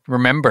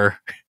remember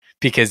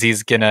because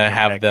he's going to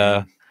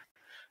have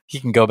he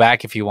can go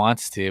back if he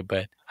wants to.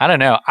 But I don't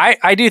know.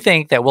 I do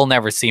think that we'll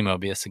never see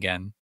Mobius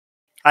again.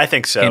 I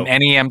think so. In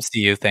any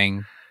MCU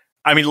thing.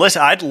 I mean,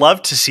 listen, I'd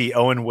love to see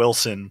Owen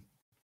Wilson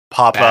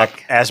pop up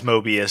as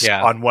Mobius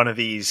on one of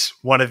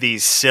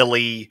these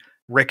silly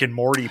Rick and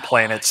Morty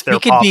planets they're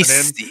popping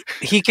in.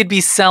 He could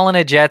be selling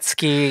a jet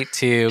ski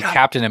to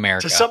Captain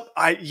America.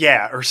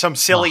 Or some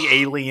silly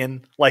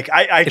alien. Like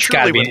I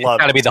truly would love.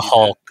 It's got to be the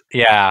Hulk. That.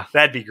 Yeah,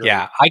 that'd be great.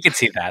 Yeah, I could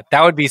see that.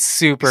 That would be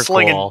super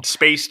cool.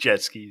 Space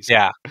jet skis.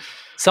 Yeah.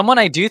 Someone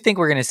I do think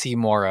we're going to see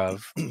more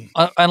of,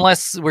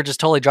 unless we're just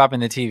totally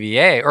dropping the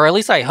TVA, or at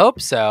least I hope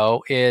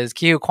so, is Ke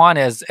Huy Quan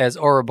as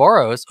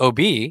Ouroboros, OB.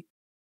 I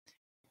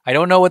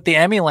don't know what the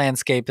Emmy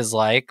landscape is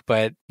like,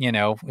 but,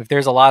 if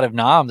there's a lot of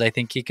noms, I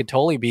think he could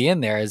totally be in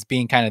there as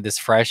being kind of this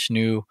fresh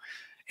new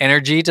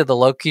energy to the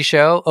Loki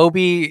show. OB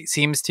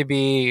seems to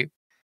be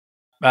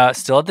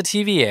still at the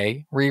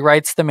TVA,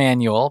 rewrites the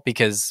manual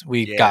because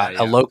we got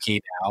a Loki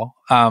now.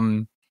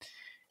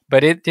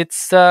 But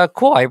it's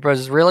cool. I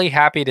was really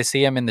happy to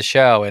see him in the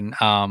show, and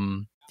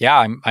I'm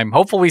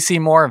hopeful we see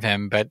more of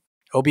him. But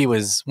Obi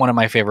was one of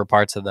my favorite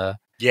parts of the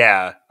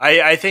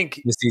I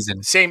think this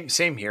season.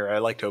 Same here. I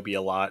liked Obi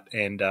a lot,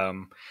 and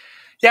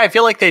I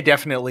feel like they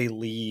definitely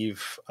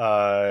leave.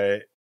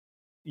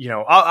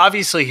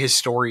 Obviously his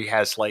story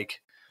has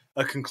like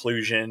a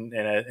conclusion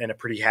and a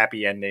pretty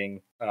happy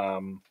ending.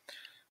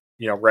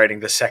 writing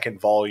the second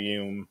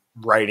volume,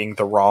 righting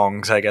the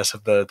wrongs, I guess,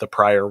 of the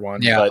prior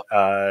one. Yeah.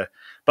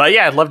 But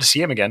yeah, I'd love to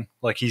see him again.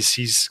 Like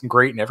he's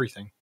great in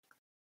everything.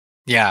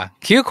 Yeah.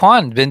 Q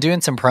Kwan been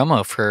doing some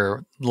promo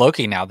for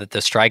Loki now that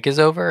the strike is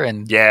over,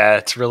 and yeah,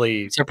 it's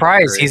really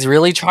surprised. He's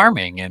really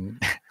charming,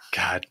 and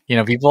God,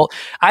 people.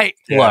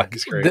 Look.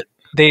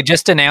 They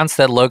just announced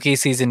that Loki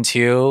season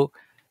 2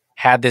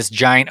 had this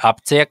giant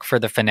uptick for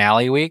the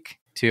finale week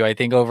to, I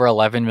think, over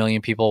 11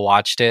 million people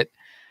watched it.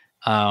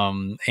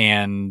 It's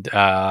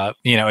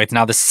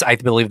now this, I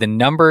believe, the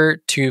number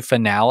 2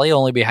 finale,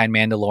 only behind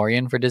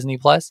Mandalorian for Disney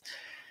Plus.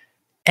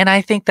 And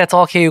I think that's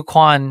all KU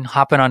Kwan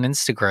hopping on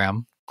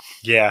Instagram.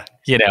 Yeah.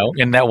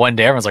 In that one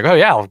day, everyone's like, oh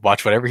yeah, I'll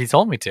watch whatever he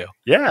told me to.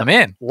 Yeah. I'm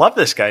in. Love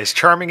this guy. He's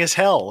charming as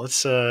hell.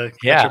 Let's catch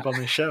up on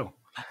this show.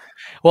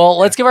 Well,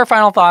 let's give our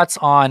final thoughts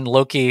on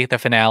Loki, the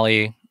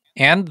finale,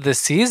 and the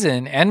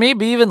season, and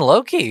maybe even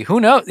Loki. Who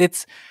knows?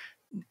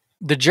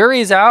 The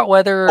jury's out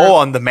whether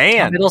on the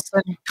man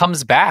Hiddleston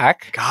comes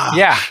back. Gosh.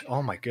 Yeah.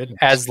 Oh my goodness.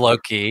 As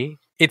Loki.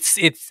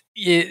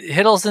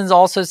 Hiddleston's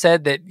also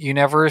said that you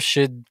never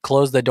should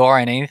close the door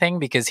on anything,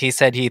 because he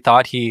said he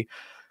thought he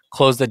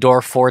closed the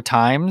door 4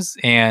 times,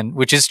 and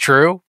which is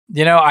true.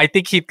 I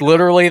think he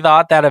literally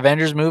thought that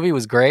Avengers movie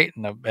was great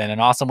and an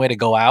awesome way to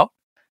go out.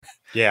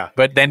 Yeah.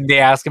 But then they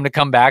asked him to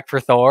come back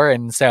for Thor,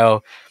 and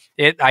so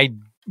I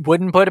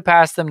wouldn't put it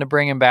past them to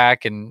bring him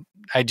back, and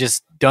I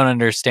just don't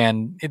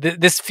understand.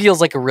 This feels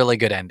like a really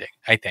good ending,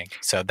 I think.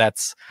 So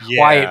that's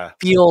why it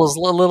feels a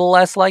little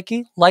less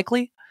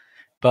likely.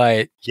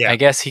 But I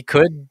guess he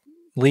could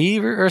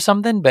leave or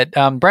something. But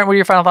Brent, what are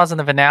your final thoughts on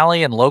the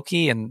finale and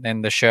Loki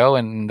and the show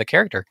and the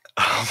character?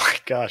 Oh my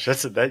gosh,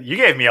 you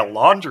gave me a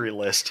laundry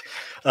list.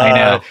 I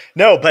know.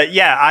 No, but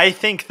yeah, I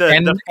think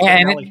the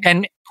finale...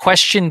 and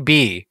question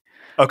B.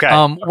 Okay.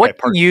 What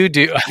do you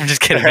do? I'm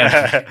just kidding.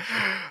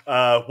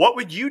 What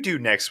would you do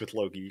next with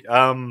Loki?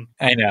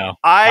 I know.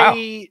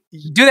 I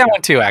do that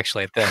one too,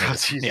 actually. At the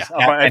end.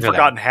 I've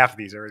forgotten half of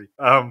these already.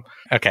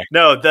 Okay.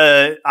 No,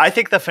 I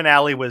think the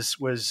finale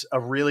was a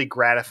really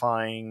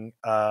gratifying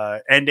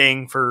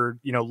ending for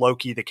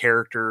Loki, the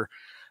character.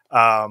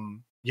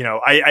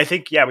 I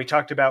think we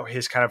talked about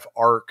his kind of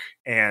arc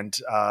and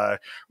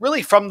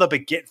really from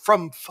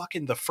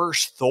fucking the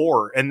first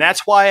Thor, and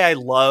that's why I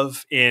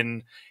love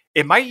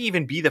it might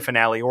even be the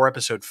finale or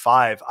episode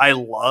 5. I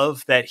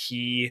love that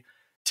he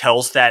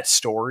tells that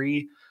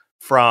story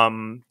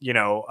from,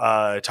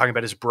 talking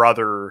about his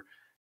brother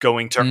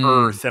going to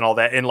Earth and all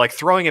that, and like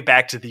throwing it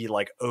back to the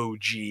like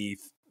OG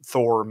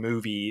Thor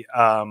movie.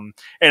 And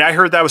I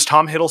heard that was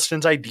Tom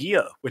Hiddleston's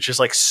idea, which is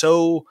like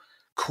so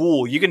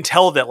cool. You can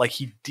tell that like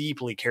he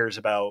deeply cares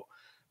about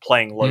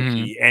playing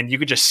Loki, and you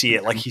could just see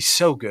it. Like he's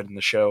so good in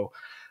the show.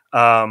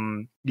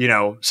 Some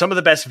of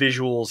the best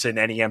visuals in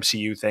any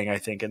MCU thing, I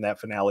think, in that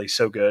finale.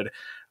 So good.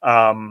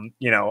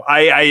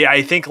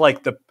 I think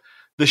like the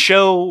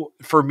show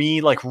for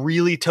me, like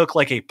really took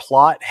like a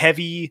plot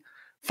heavy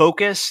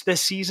focus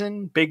this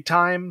season, big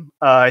time.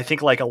 I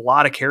think like a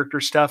lot of character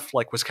stuff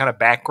like was kind of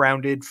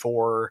backgrounded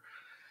for,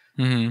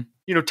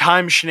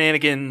 time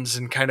shenanigans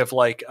and kind of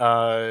like,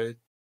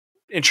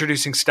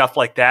 introducing stuff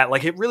like that.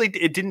 Like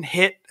it didn't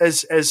hit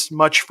as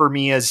much for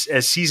me as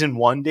season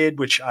 1 did,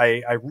 which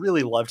I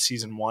really loved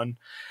season 1.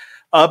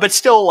 But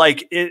still,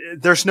 like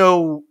there's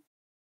no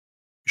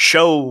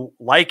show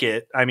like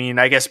it. I mean,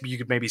 I guess you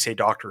could maybe say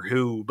Doctor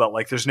Who, but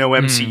like there's no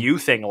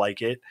MCU thing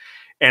like it.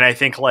 And I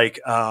think like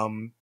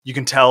you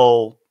can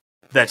tell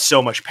that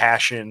so much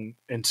passion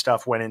and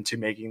stuff went into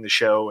making the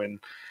show, and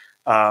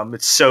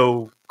it's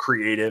so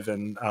creative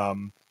and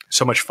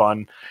so much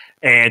fun.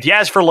 And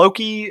as for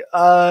Loki,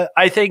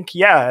 I think,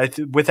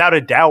 without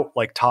a doubt,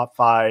 like top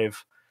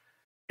 5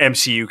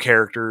 MCU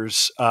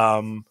characters.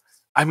 I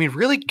mean,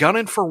 really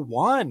gunning for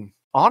one,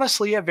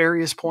 honestly, at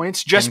various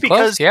points, just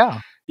because,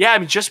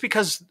 just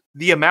because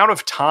the amount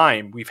of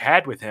time we've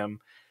had with him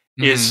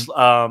is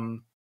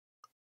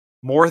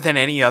more than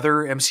any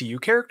other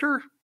MCU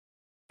character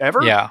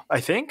ever. Yeah,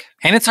 I think.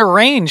 And it's a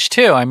range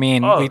too. I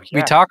mean,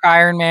 we talk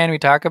Iron Man, we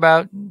talk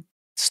about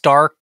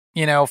Stark,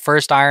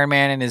 first Iron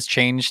Man and his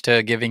change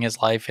to giving his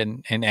life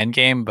in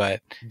Endgame,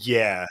 but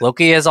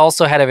Loki has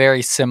also had a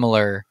very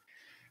similar,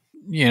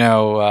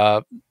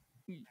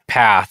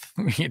 path,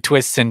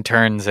 twists and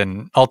turns,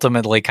 and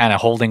ultimately kind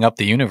of holding up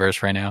the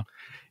universe right now.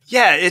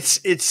 Yeah,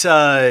 it's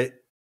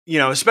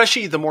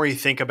especially the more you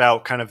think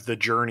about kind of the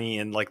journey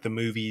and like the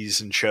movies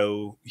and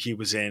show he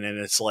was in, and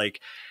it's like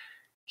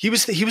he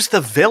was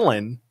the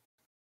villain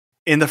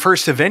in the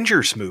first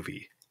Avengers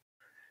movie.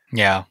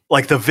 Yeah.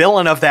 Like the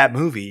villain of that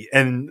movie,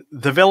 and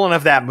the villain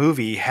of that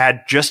movie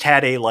had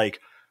a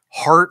like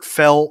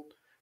heartfelt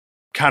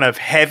kind of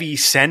heavy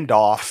send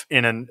off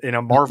in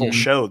a Marvel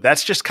show.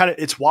 That's just kind of,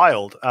 it's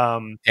wild. A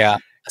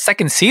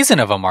second season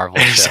of a Marvel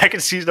show.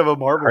 Second season of a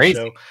Marvel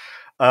show.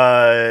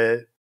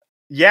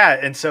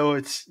 And so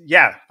it's,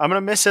 I'm going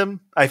to miss him.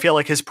 I feel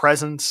like his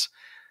presence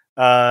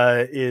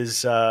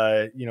is,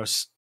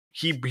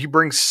 he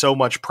brings so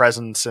much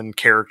presence and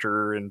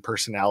character and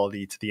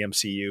personality to the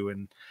MCU,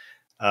 and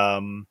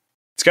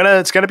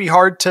it's gonna be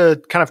hard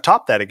to kind of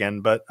top that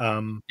again, but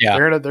Yeah.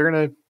 they're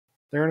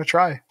gonna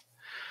try.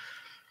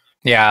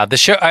 Yeah,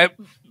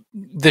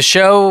 the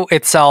show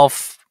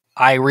itself,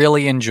 I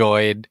really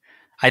enjoyed.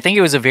 I think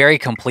it was a very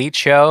complete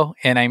show,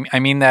 and I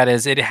mean that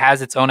as it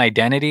has its own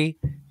identity.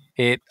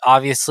 It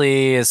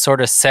obviously is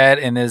sort of set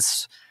in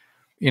this,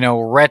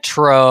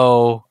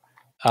 retro,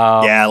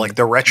 Yeah, like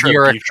the retro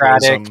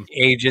bureaucratic futurism.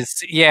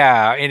 ages.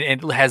 Yeah,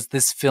 it has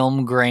this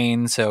film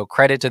grain. So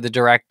credit to the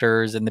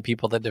directors and the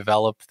people that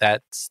developed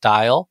that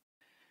style.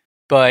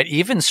 But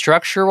even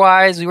structure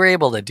wise, we were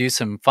able to do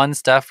some fun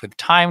stuff with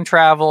time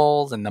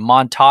travels and the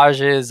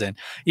montages. And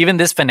even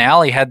this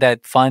finale had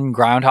that fun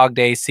Groundhog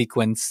Day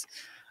sequence.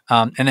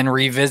 And then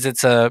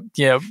revisits the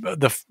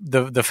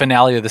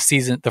finale of the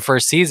season, the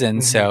first season.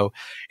 Mhm. So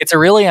it's a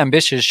really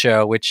ambitious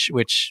show,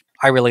 which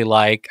I really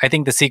like. I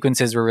think the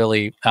sequences were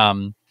really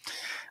cool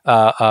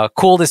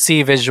to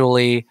see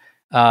visually.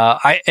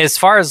 As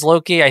far as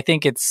Loki, I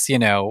think it's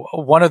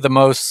one of the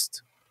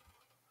most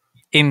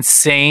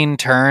insane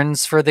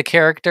turns for the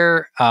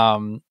character.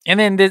 And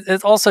then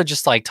it's also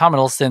just like Tom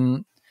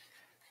Hiddleston.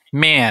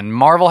 Man,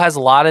 Marvel has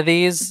a lot of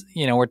these,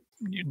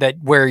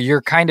 where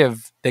you're kind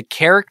of the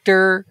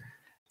character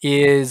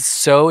is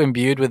so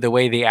imbued with the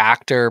way the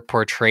actor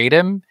portrayed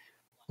him.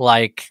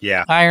 Like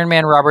Iron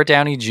Man, Robert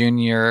Downey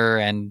Jr.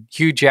 and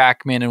Hugh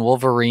Jackman and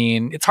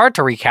Wolverine. It's hard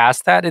to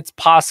recast that. It's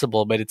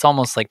possible, but it's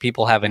almost like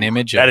people have an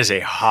image that of is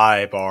a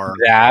high bar.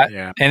 that.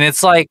 Yeah. And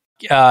it's like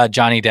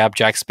Johnny Depp,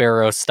 Jack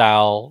Sparrow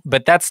style.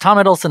 But that's Tom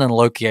Hiddleston and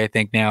Loki, I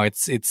think now.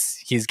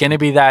 He's gonna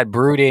be that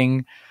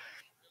brooding,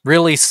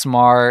 really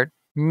smart,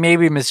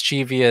 maybe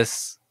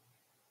mischievous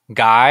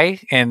guy,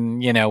 and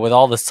with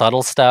all the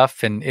subtle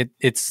stuff, and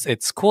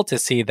it's cool to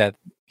see that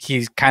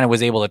he kind of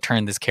was able to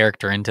turn this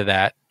character into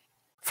that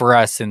for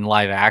us in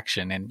live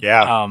action. And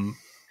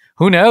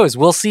who knows,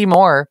 we'll see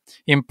more.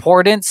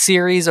 Important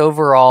series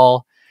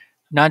overall,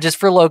 not just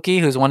for Loki,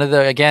 who's one of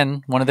the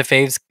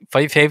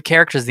fave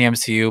characters in the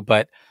MCU,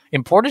 but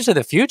important to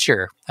the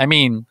future. I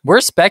mean,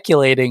 we're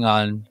speculating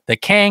on the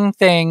Kang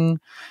thing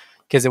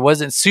because it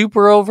wasn't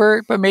super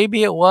overt, but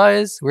maybe it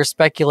was. We're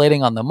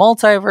speculating on the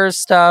multiverse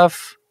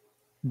stuff.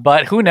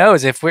 But who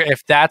knows, if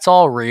that's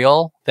all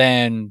real,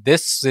 then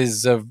this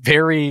is a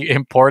very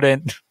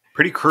important,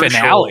 pretty crucial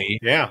finale.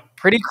 Yeah,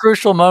 pretty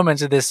crucial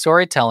moments of this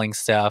storytelling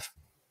stuff,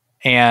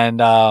 and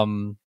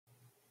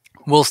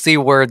we'll see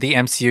where the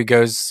MCU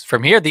goes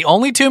from here. The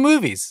only two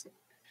movies,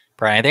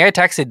 Brian, I think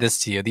I texted this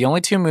to you. The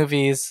only two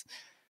movies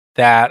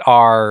that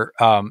are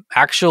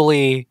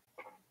actually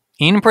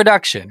in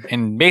production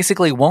and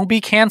basically won't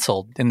be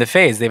canceled in the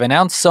phase. They've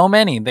announced so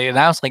many. They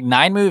announced like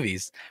 9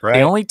 movies. Right.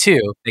 The only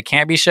two that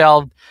can't be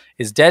shelved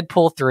is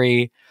Deadpool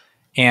 3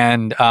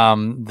 and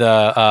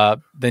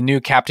the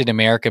new Captain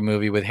America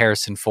movie with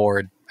Harrison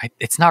Ford.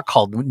 It's not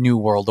called New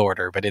World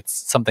Order, but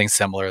it's something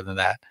similar than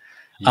that.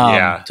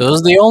 So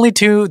those are the only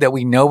two that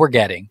we know we're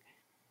getting.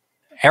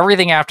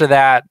 Everything after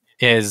that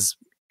is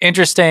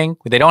interesting.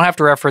 They don't have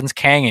to reference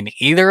Kang in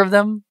either of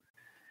them.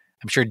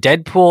 I'm sure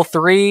Deadpool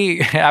 3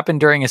 happened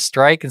during a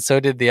strike, and so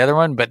did the other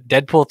one. But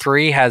Deadpool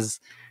 3 it's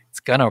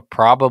going to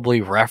probably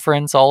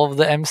reference all of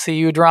the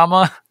MCU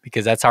drama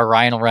because that's how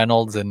Ryan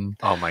Reynolds and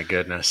oh my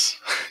goodness,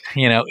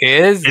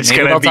 is. It's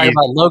maybe they'll talk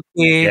about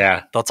Loki.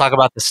 Yeah, they'll talk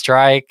about the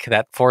strike,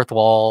 that fourth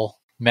wall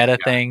meta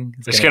thing.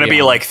 It's going to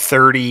be like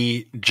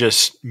 30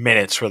 just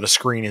minutes where the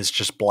screen is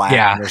just black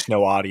and there's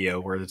no audio,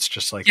 where it's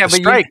just like the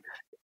strike.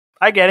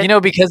 I get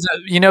it.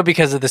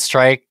 Because of the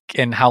strike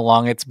and how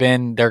long it's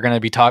been, they're going to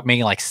be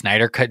making like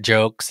Snyder cut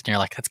jokes, and you're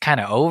like, that's kind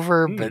of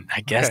over, but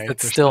I guess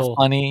that's still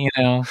funny.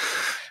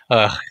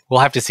 We'll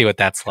have to see what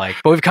that's like.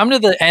 But we've come to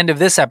the end of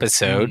this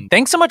episode.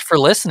 Thanks so much for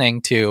listening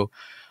to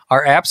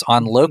our apps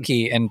on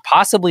Loki and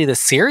possibly the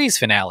series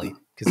finale,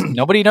 because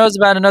nobody knows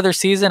about another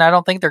season. I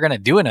don't think they're going to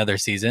do another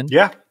season.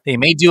 Yeah, they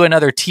may do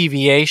another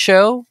TVA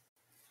show.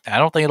 I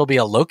don't think it'll be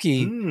a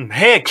Loki.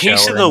 Hey, a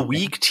case of the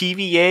week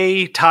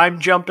TVA time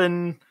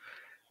jumping.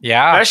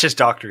 Yeah. That's just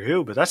Doctor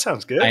Who, but that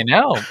sounds good. I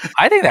know.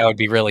 I think that would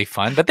be really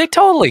fun, but they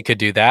totally could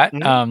do that.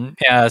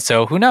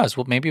 So who knows?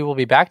 Maybe we'll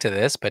be back to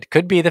this, but it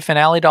could be the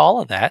finale to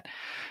all of that.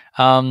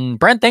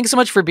 Brent, thanks so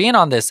much for being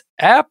on this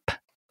ep.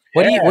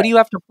 What do you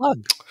have to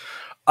plug?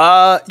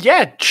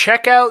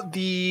 Check out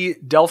the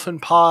Delphin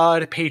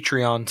Pod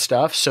Patreon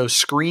stuff. So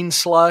Screen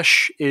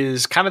Slush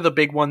is kind of the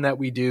big one that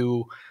we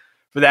do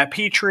for that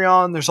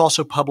Patreon. There's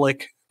also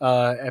public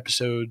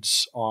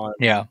episodes on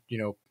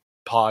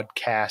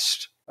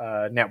podcast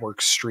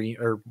network stream,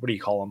 or what do you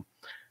call them?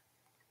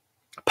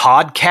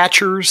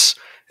 Podcatchers?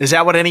 Is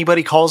that what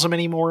anybody calls them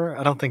anymore?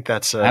 I don't think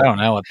that's. I don't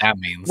know what that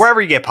means.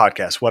 Wherever you get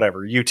podcasts, whatever.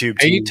 YouTube.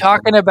 Are you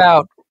talking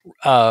about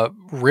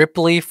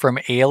Ripley from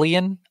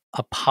Alien?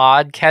 A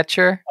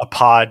podcatcher? A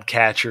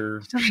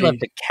podcatcher. She doesn't have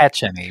to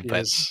catch any,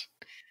 but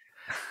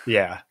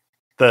yeah,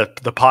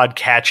 the pod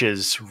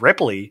catches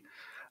Ripley.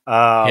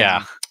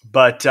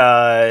 But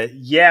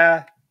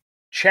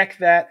check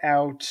that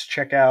out.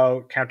 Check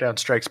out Countdown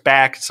Strikes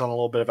Back. It's on a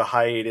little bit of a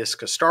hiatus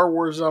because Star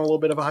Wars is on a little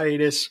bit of a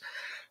hiatus.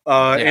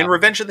 And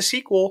Revenge of the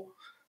Sequel.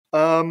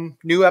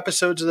 New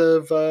episodes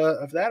of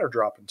that are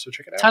dropping, so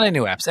check it out. Ton of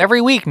new eps.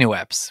 Every week, new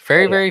eps.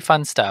 Very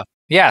fun stuff.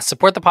 Yeah,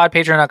 support the pod,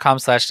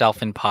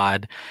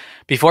 patreon.com/delphinpod.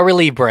 Before we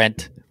leave,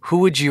 Brent, who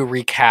would you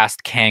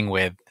recast Kang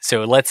with?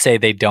 So let's say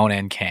they don't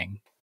end Kang.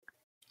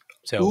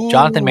 So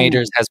Jonathan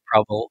Majors has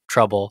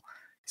trouble.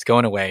 He's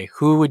going away.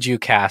 Who would you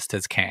cast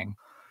as Kang?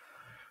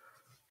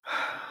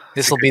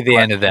 This will be the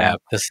end of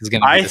that. This is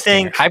going to be I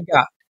think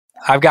stinger.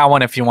 I've got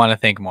one if you want to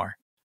think more.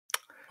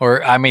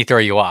 Or I may throw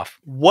you off.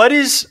 What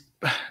is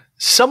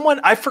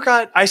someone I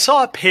forgot? I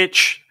saw a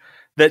pitch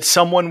that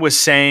someone was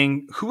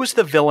saying, who was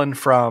the villain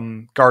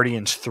from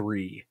Guardians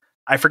 3?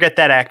 I forget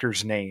that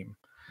actor's name.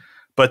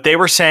 But they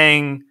were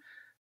saying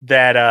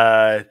that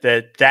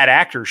that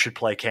actor should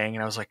play Kang,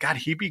 and I was like, God,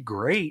 he'd be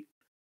great.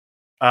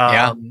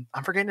 I'm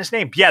forgetting his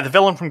name. Yeah, the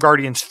villain from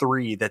Guardians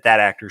 3, that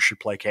actor should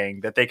play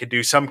Kang, that they could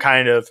do some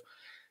kind of,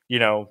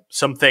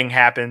 something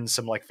happens,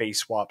 some like face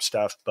swap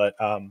stuff. But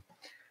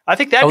I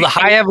think that the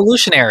High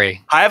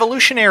Evolutionary.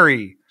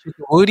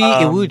 Woody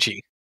Iwuji.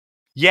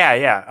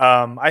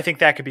 Yeah. I think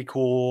that could be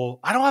cool.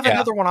 I don't have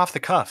another one off the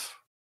cuff.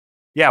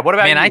 Yeah, what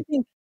about you? I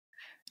think,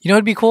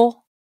 it'd be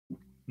cool?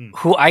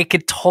 Who I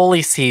could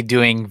totally see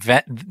doing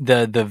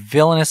the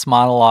villainous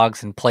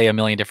monologues and play a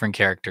million different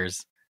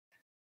characters.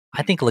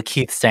 I think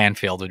Lakeith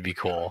Stanfield would be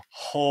cool.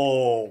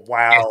 Oh,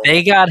 wow. If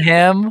they got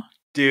him,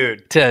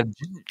 dude.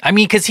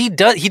 Because he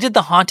did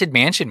the Haunted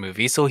Mansion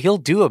movie, so he'll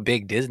do a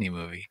big Disney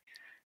movie.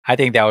 I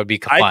think that would be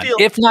fun.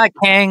 If not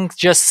Kang,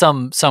 just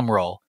some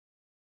role.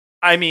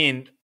 I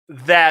mean,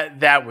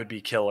 that would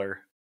be killer.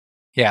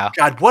 Yeah.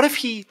 God, what if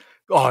he...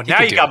 Oh,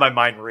 now you got my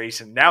mind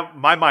racing. Now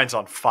my mind's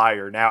on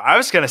fire. Now I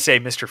was going to say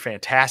Mr.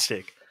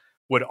 Fantastic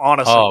would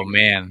honestly... Oh,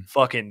 man.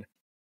 Fucking...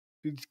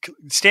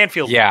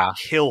 Stanfield would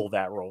kill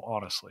that role,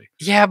 honestly.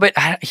 Yeah, but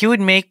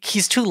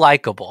he's too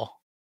likable.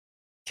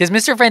 Because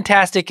Mr.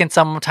 Fantastic can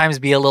sometimes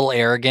be a little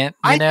arrogant,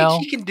 I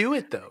think he can do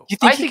it, though. You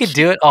think he could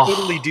do it?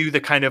 Totally do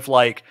the kind of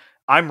like,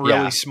 I'm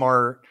really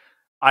smart.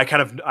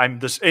 I'm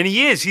this, and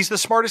he is. He's the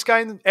smartest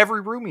guy in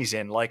every room he's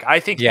in. Like, I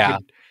think he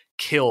could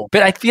kill.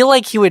 But I feel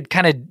like he would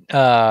kind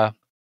of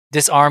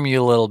disarm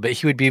you a little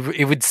bit.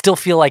 It would still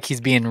feel like he's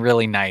being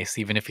really nice,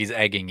 even if he's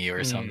egging you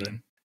or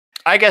something.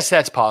 I guess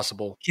that's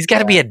possible. He's got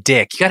to be a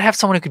dick. You got to have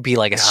someone who could be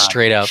like a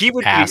straight up. He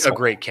would asshole. be a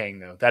great Kang,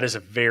 though. That is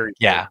a very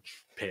good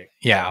pick.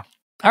 Yeah.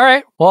 All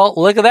right. Well,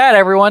 look at that,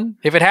 everyone.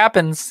 If it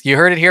happens, you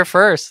heard it here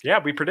first. Yeah,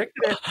 we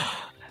predicted it.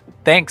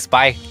 Thanks.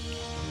 Bye.